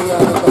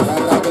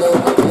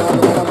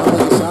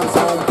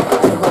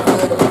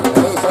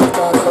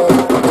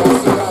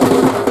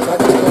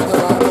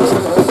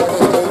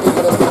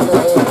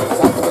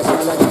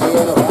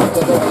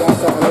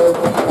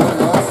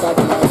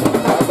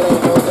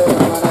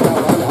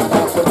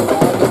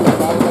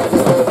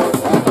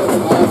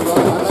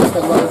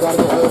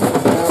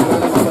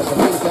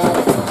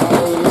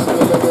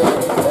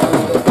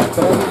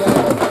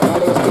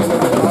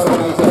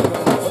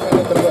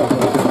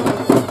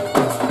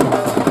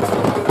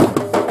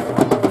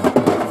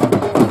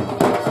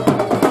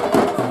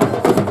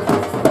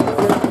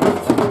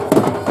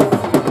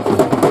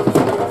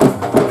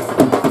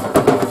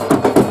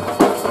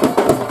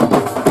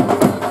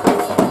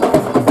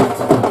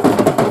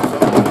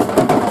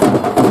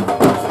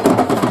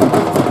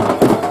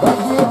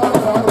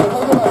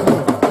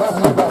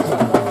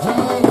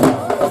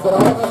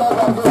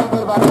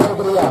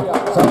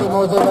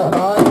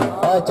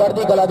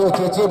चढ़ती कला के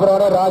चेचे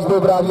बरौने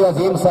राजपूत बरादरी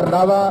अजीम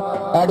सरनावा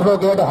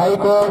एडवोकेट हाई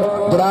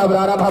कोर्ट जनाब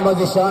राणा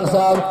मोहम्मद ईशान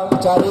साहब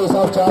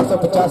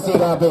 485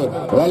 का पे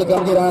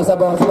वेलकम जी राणा साहब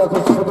बहुत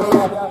बहुत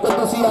शुक्रिया तो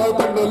तुसी आए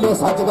तो मेले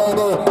सज गए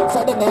ने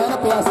साडे नैन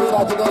प्यासे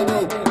रज गए ने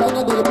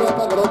कई दिल पे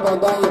भंगड़े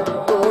पाउंदा है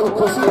ढोल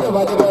खुशी दे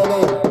वज गए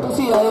ने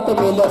तुसी आए तो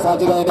मेले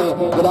सज गए ने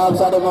जनाब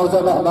साडे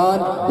मौजूद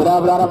मेहमान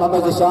जनाब राणा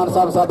मोहम्मद ईशान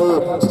साहब साडे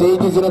स्टेज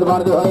की जिन्नत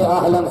बनते हुए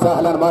आहलन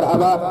सहलन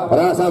मरहबा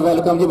राणा साहब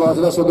वेलकम जी बहुत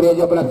बहुत शुक्रिया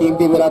जी अपना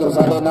कीमती वेला तो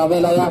साडे नामे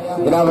लाया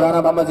जनाब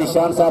राणा मोहम्मद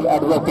ईशान साहब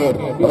एडवोकेट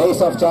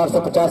रईस ऑफ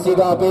 485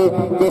 का पे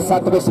के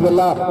सत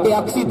बिस्मिल्लाह के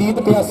अक्सी दीत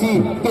प्यासी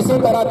किसी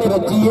तरह ते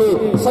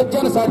रजीए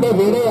सज्जन साडे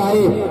वेड़े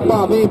आए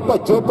भावे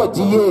भज्जो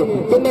भज्जीए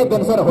किन्ने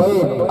दिन सर होए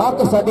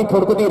अक साडी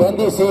फुड़कदी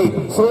रहंदी सी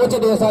सोच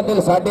दे सा दिल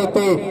साडे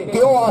ते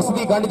क्यों आस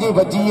दी गंढ जी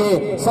वजीए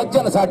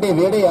सज्जन साडे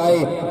वेड़े आए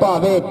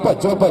भावे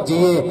भज्जो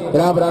भज्जीए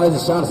जनाब राणा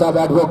ईशान साहब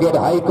advocate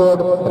high court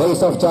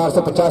rice of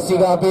 485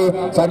 का पे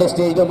साडे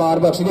स्टेज तो मार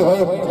बख्शदे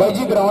होए भाई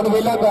जी ग्राउंड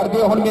वेला कर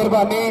दियो हुण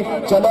मेहरबानी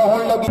चलो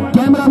हुण लगी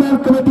कैमरामैन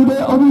कमेटी दे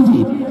ओवी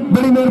जी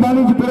बड़ी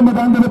मेहरबानी जी पूरे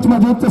मैदान दे विच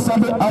मौजूद ते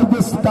साडे अज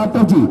दे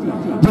स्टार्टर जी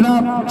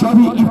जनाब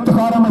 24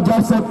 इफ्तिखार अहमद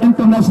जट साहब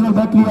इंटरनेशनल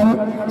बेकरी वाले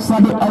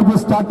साडे अज दे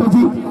स्टार्टर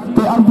जी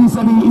ते अज दी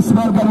साडी इस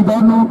बैलगाड़ी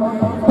दौड़ नूं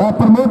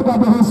प्रमोट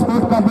करदे होए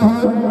सपोर्ट करदे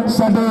होए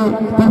साडे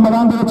पूरे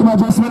मैदान दे विच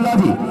मौजूद बिस्मिल्लाह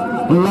जी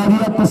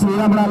लाजिया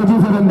तस्वीरां बना लो जी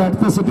फिर नेट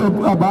ते सिटे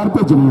बाहर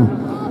भेजनी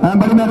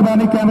बड़ी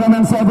मेहरबानी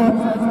कैमरामैन साहब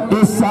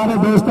इस सारे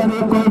दोस्तों ने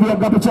कोई भी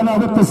अग्गा पिछा ना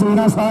हो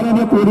तस्वीरां सारे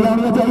ने पूरी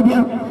आनियां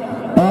चाहिए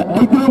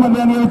इधरों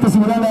बंदियां दी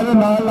तस्वीरां लै लो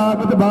नाल ला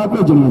के बाहर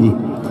भेजनी जी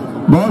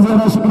बहुत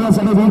ज्यादा शुक्रिया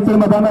साडे वीर ते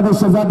मैदाना दे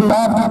शहजादे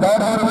आप दी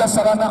दौड़ हो रही है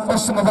सालाना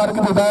उस मुबारक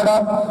दी दौड़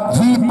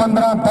 20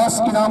 15 10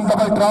 इनाम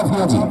डबल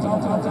ट्रॉफियां जी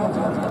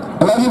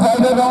लो जी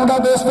फाइनल राउंड है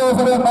दोस्तों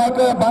फिर मैच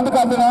बंद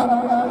कर देना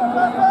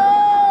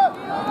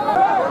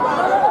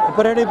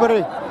परेडी परे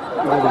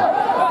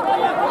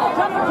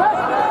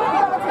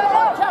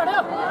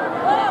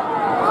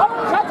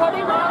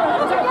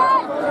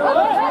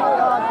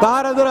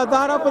तार उधर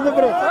तार ऊपर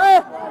ऊपर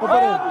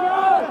ऊपर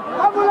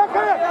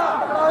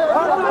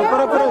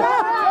ऊपर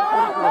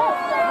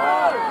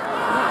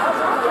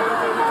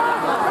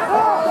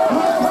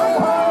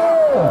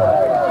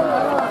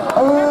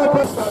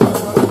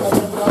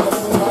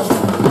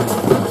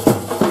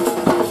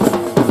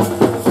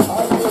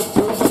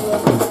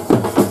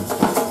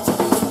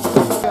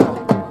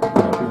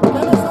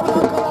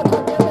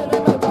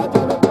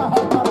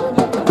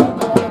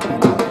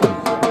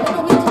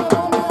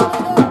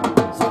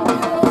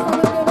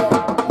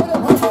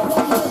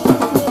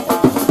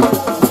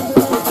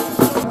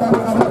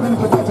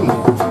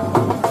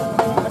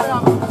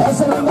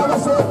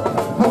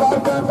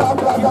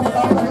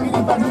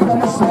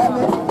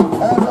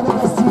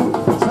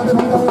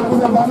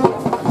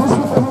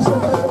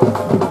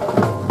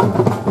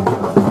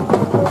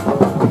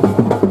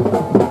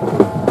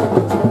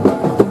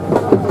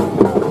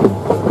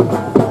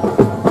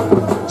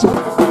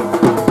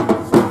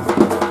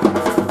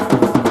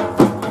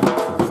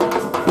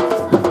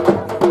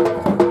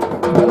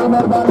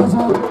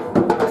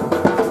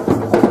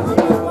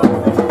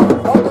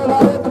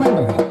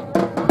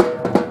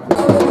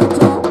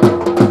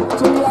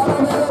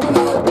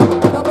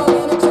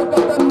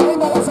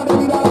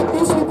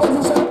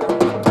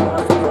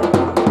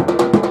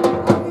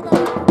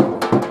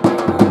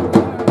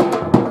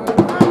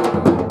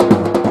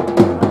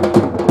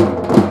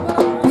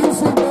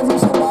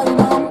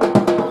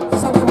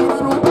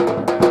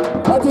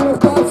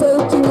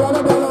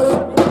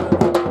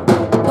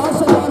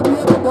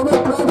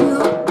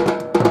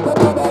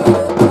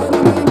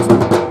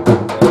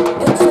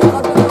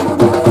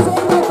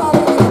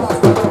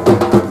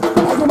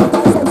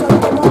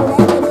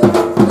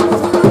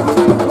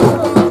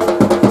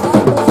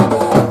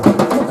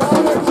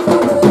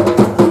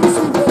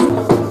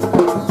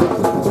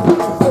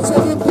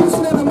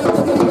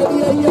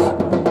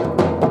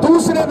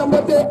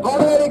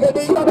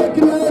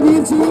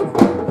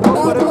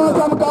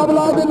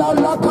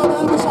लाखा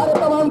बैल बिशारे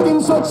तमाम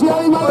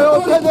 346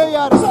 ਉੱਥੇ ਦੇ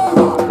ਯਾਰ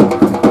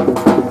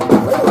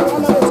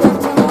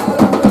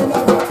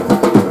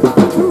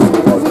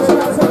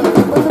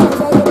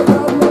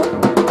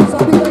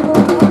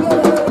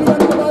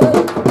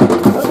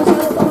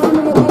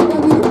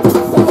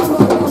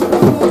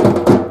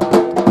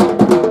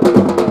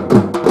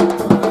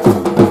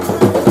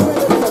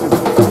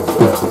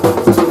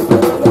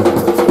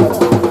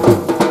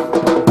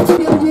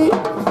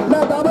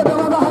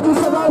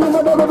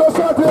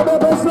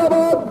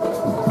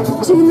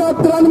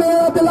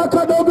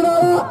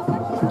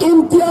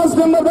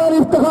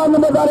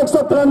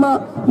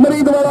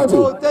मरीद वाला जी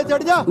ਉੱਤੇ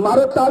ਚੜ ਜਾ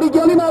मारो ताड़ी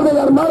क्यों नहीं मार दे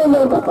यार मारो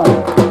यार पापा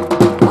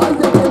आज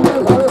देखिए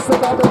मेरे घर से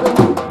काटे थे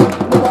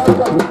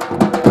मुबारक जी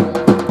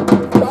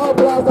टॉप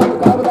क्लास का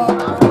मुकाबला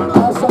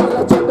आज समझ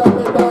छोटा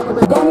बेटा तो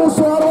कम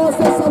सवार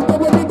वास्ते सब तो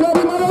बड़ी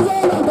गाड़ी मारो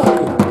जाए ना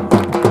ताड़ी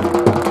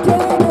क्या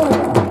बोला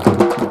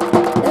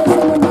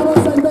ऐसे में मारो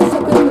संदेश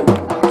सकते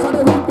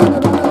सारे वीक में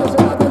गाना में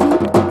शराब जी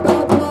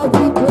टॉप क्लास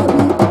जी खिलाड़ी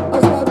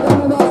अस्ताद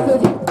करने वास्ते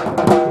जी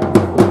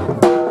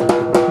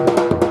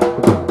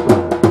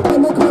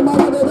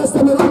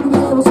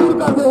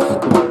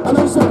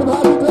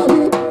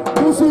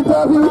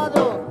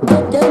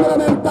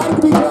कैमरामैन तारक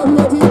भी खड़ा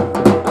हुआ जी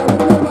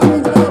मेहरबानी जनाब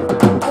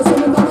ऐसे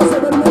में मामा से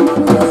बड़ी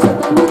मेहरबानी कर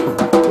सकता हूँ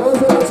बहुत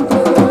ज़्यादा शुक्रिया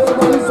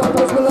मेहरबानी साहब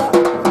रसगुल्ला बहुत ज़्यादा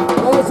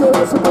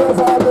शुक्रिया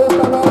साहब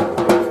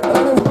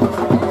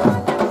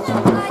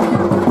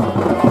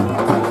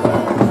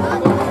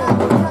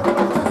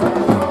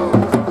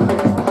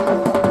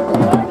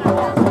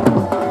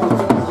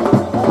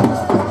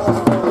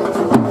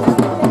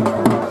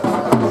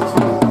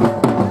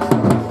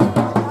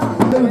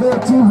दोस्ताना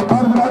चीफ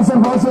और मुलाजिम सर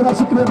बहुत ज़्यादा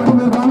शुक्रिया बड़ी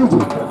मेहरबानी जी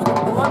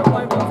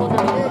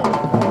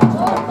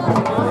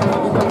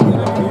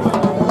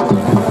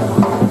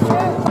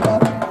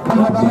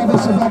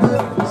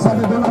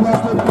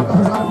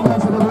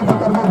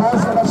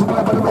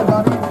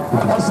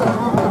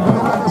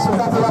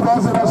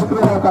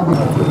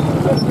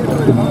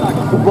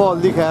ਬੋਲ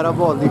ਦੀ ਖੈਰ ਆ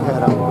ਬੋਲ ਦੀ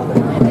ਖੈਰ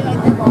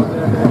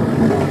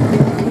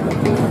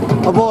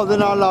ਆ ਬੋਲ ਦੇ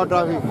ਨਾਲ ਲਾਓ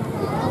ਟਰਾਫੀ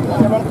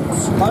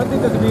मर्द की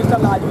तस्वीर का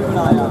लाजमी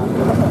बनाया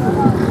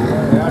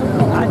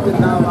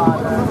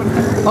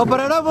ਉਹ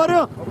ਪਰੇੜਾ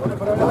ਬੋਰਿਓ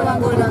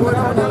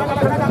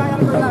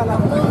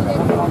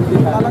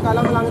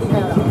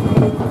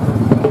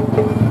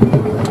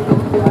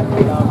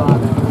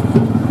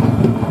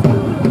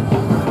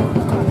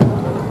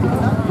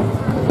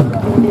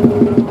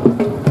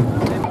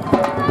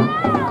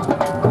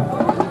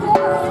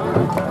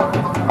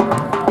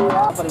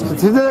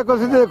सीधे देखो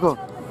सीधे देखो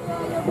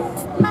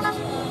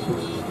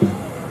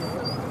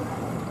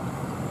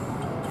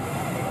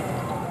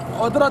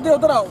उधर आते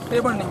उधर आओ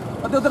टेबल नहीं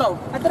आते उधर आओ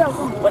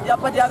भज्जा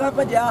भज्जा कर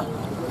भज्जा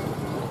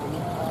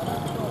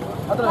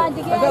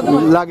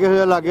लागे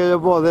हो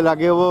बहुत दे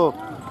लागे वो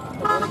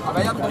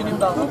भैया कोई नहीं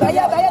बता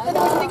भैया भैया तेरे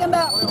कुछ नहीं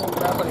करना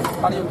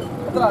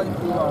उधर आ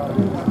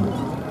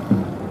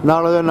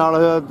ਨਾਲ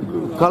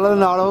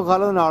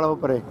ਹੋ ਨਾਲ ਹੋ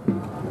ਪਰੇ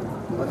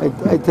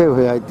ਇੱਥੇ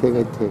ਹੋਇਆ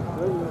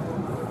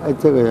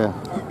ਇੱਥੇ ਹੋਇਆ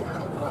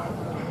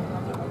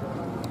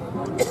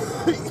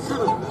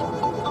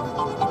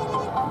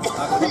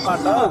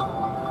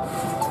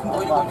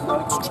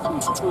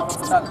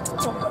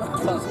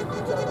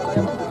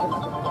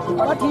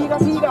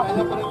ठीक है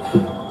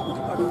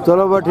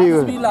चलो बस ठीक है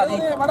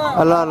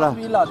अल्लाह अल्लाह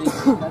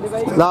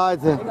ला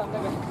इथे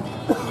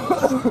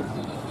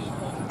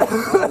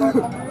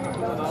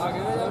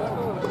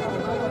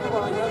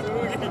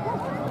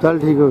चल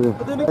ठीक हो गया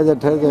अच्छा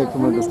ठहर जा एक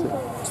मिनट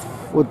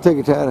उत्थे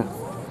की ठहर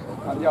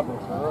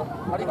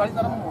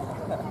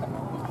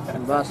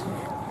बस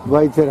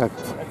भाई इथे रख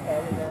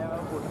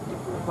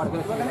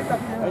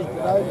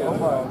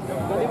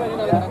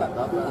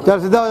चल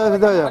सीधा हो जा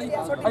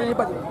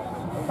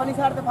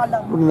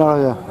ना हो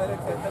जा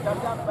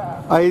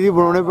आई दी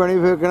बनाने पैनी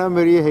फिर कहना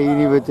मेरी है ही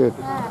नहीं बिच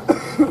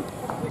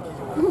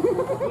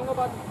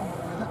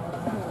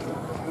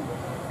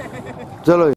चलो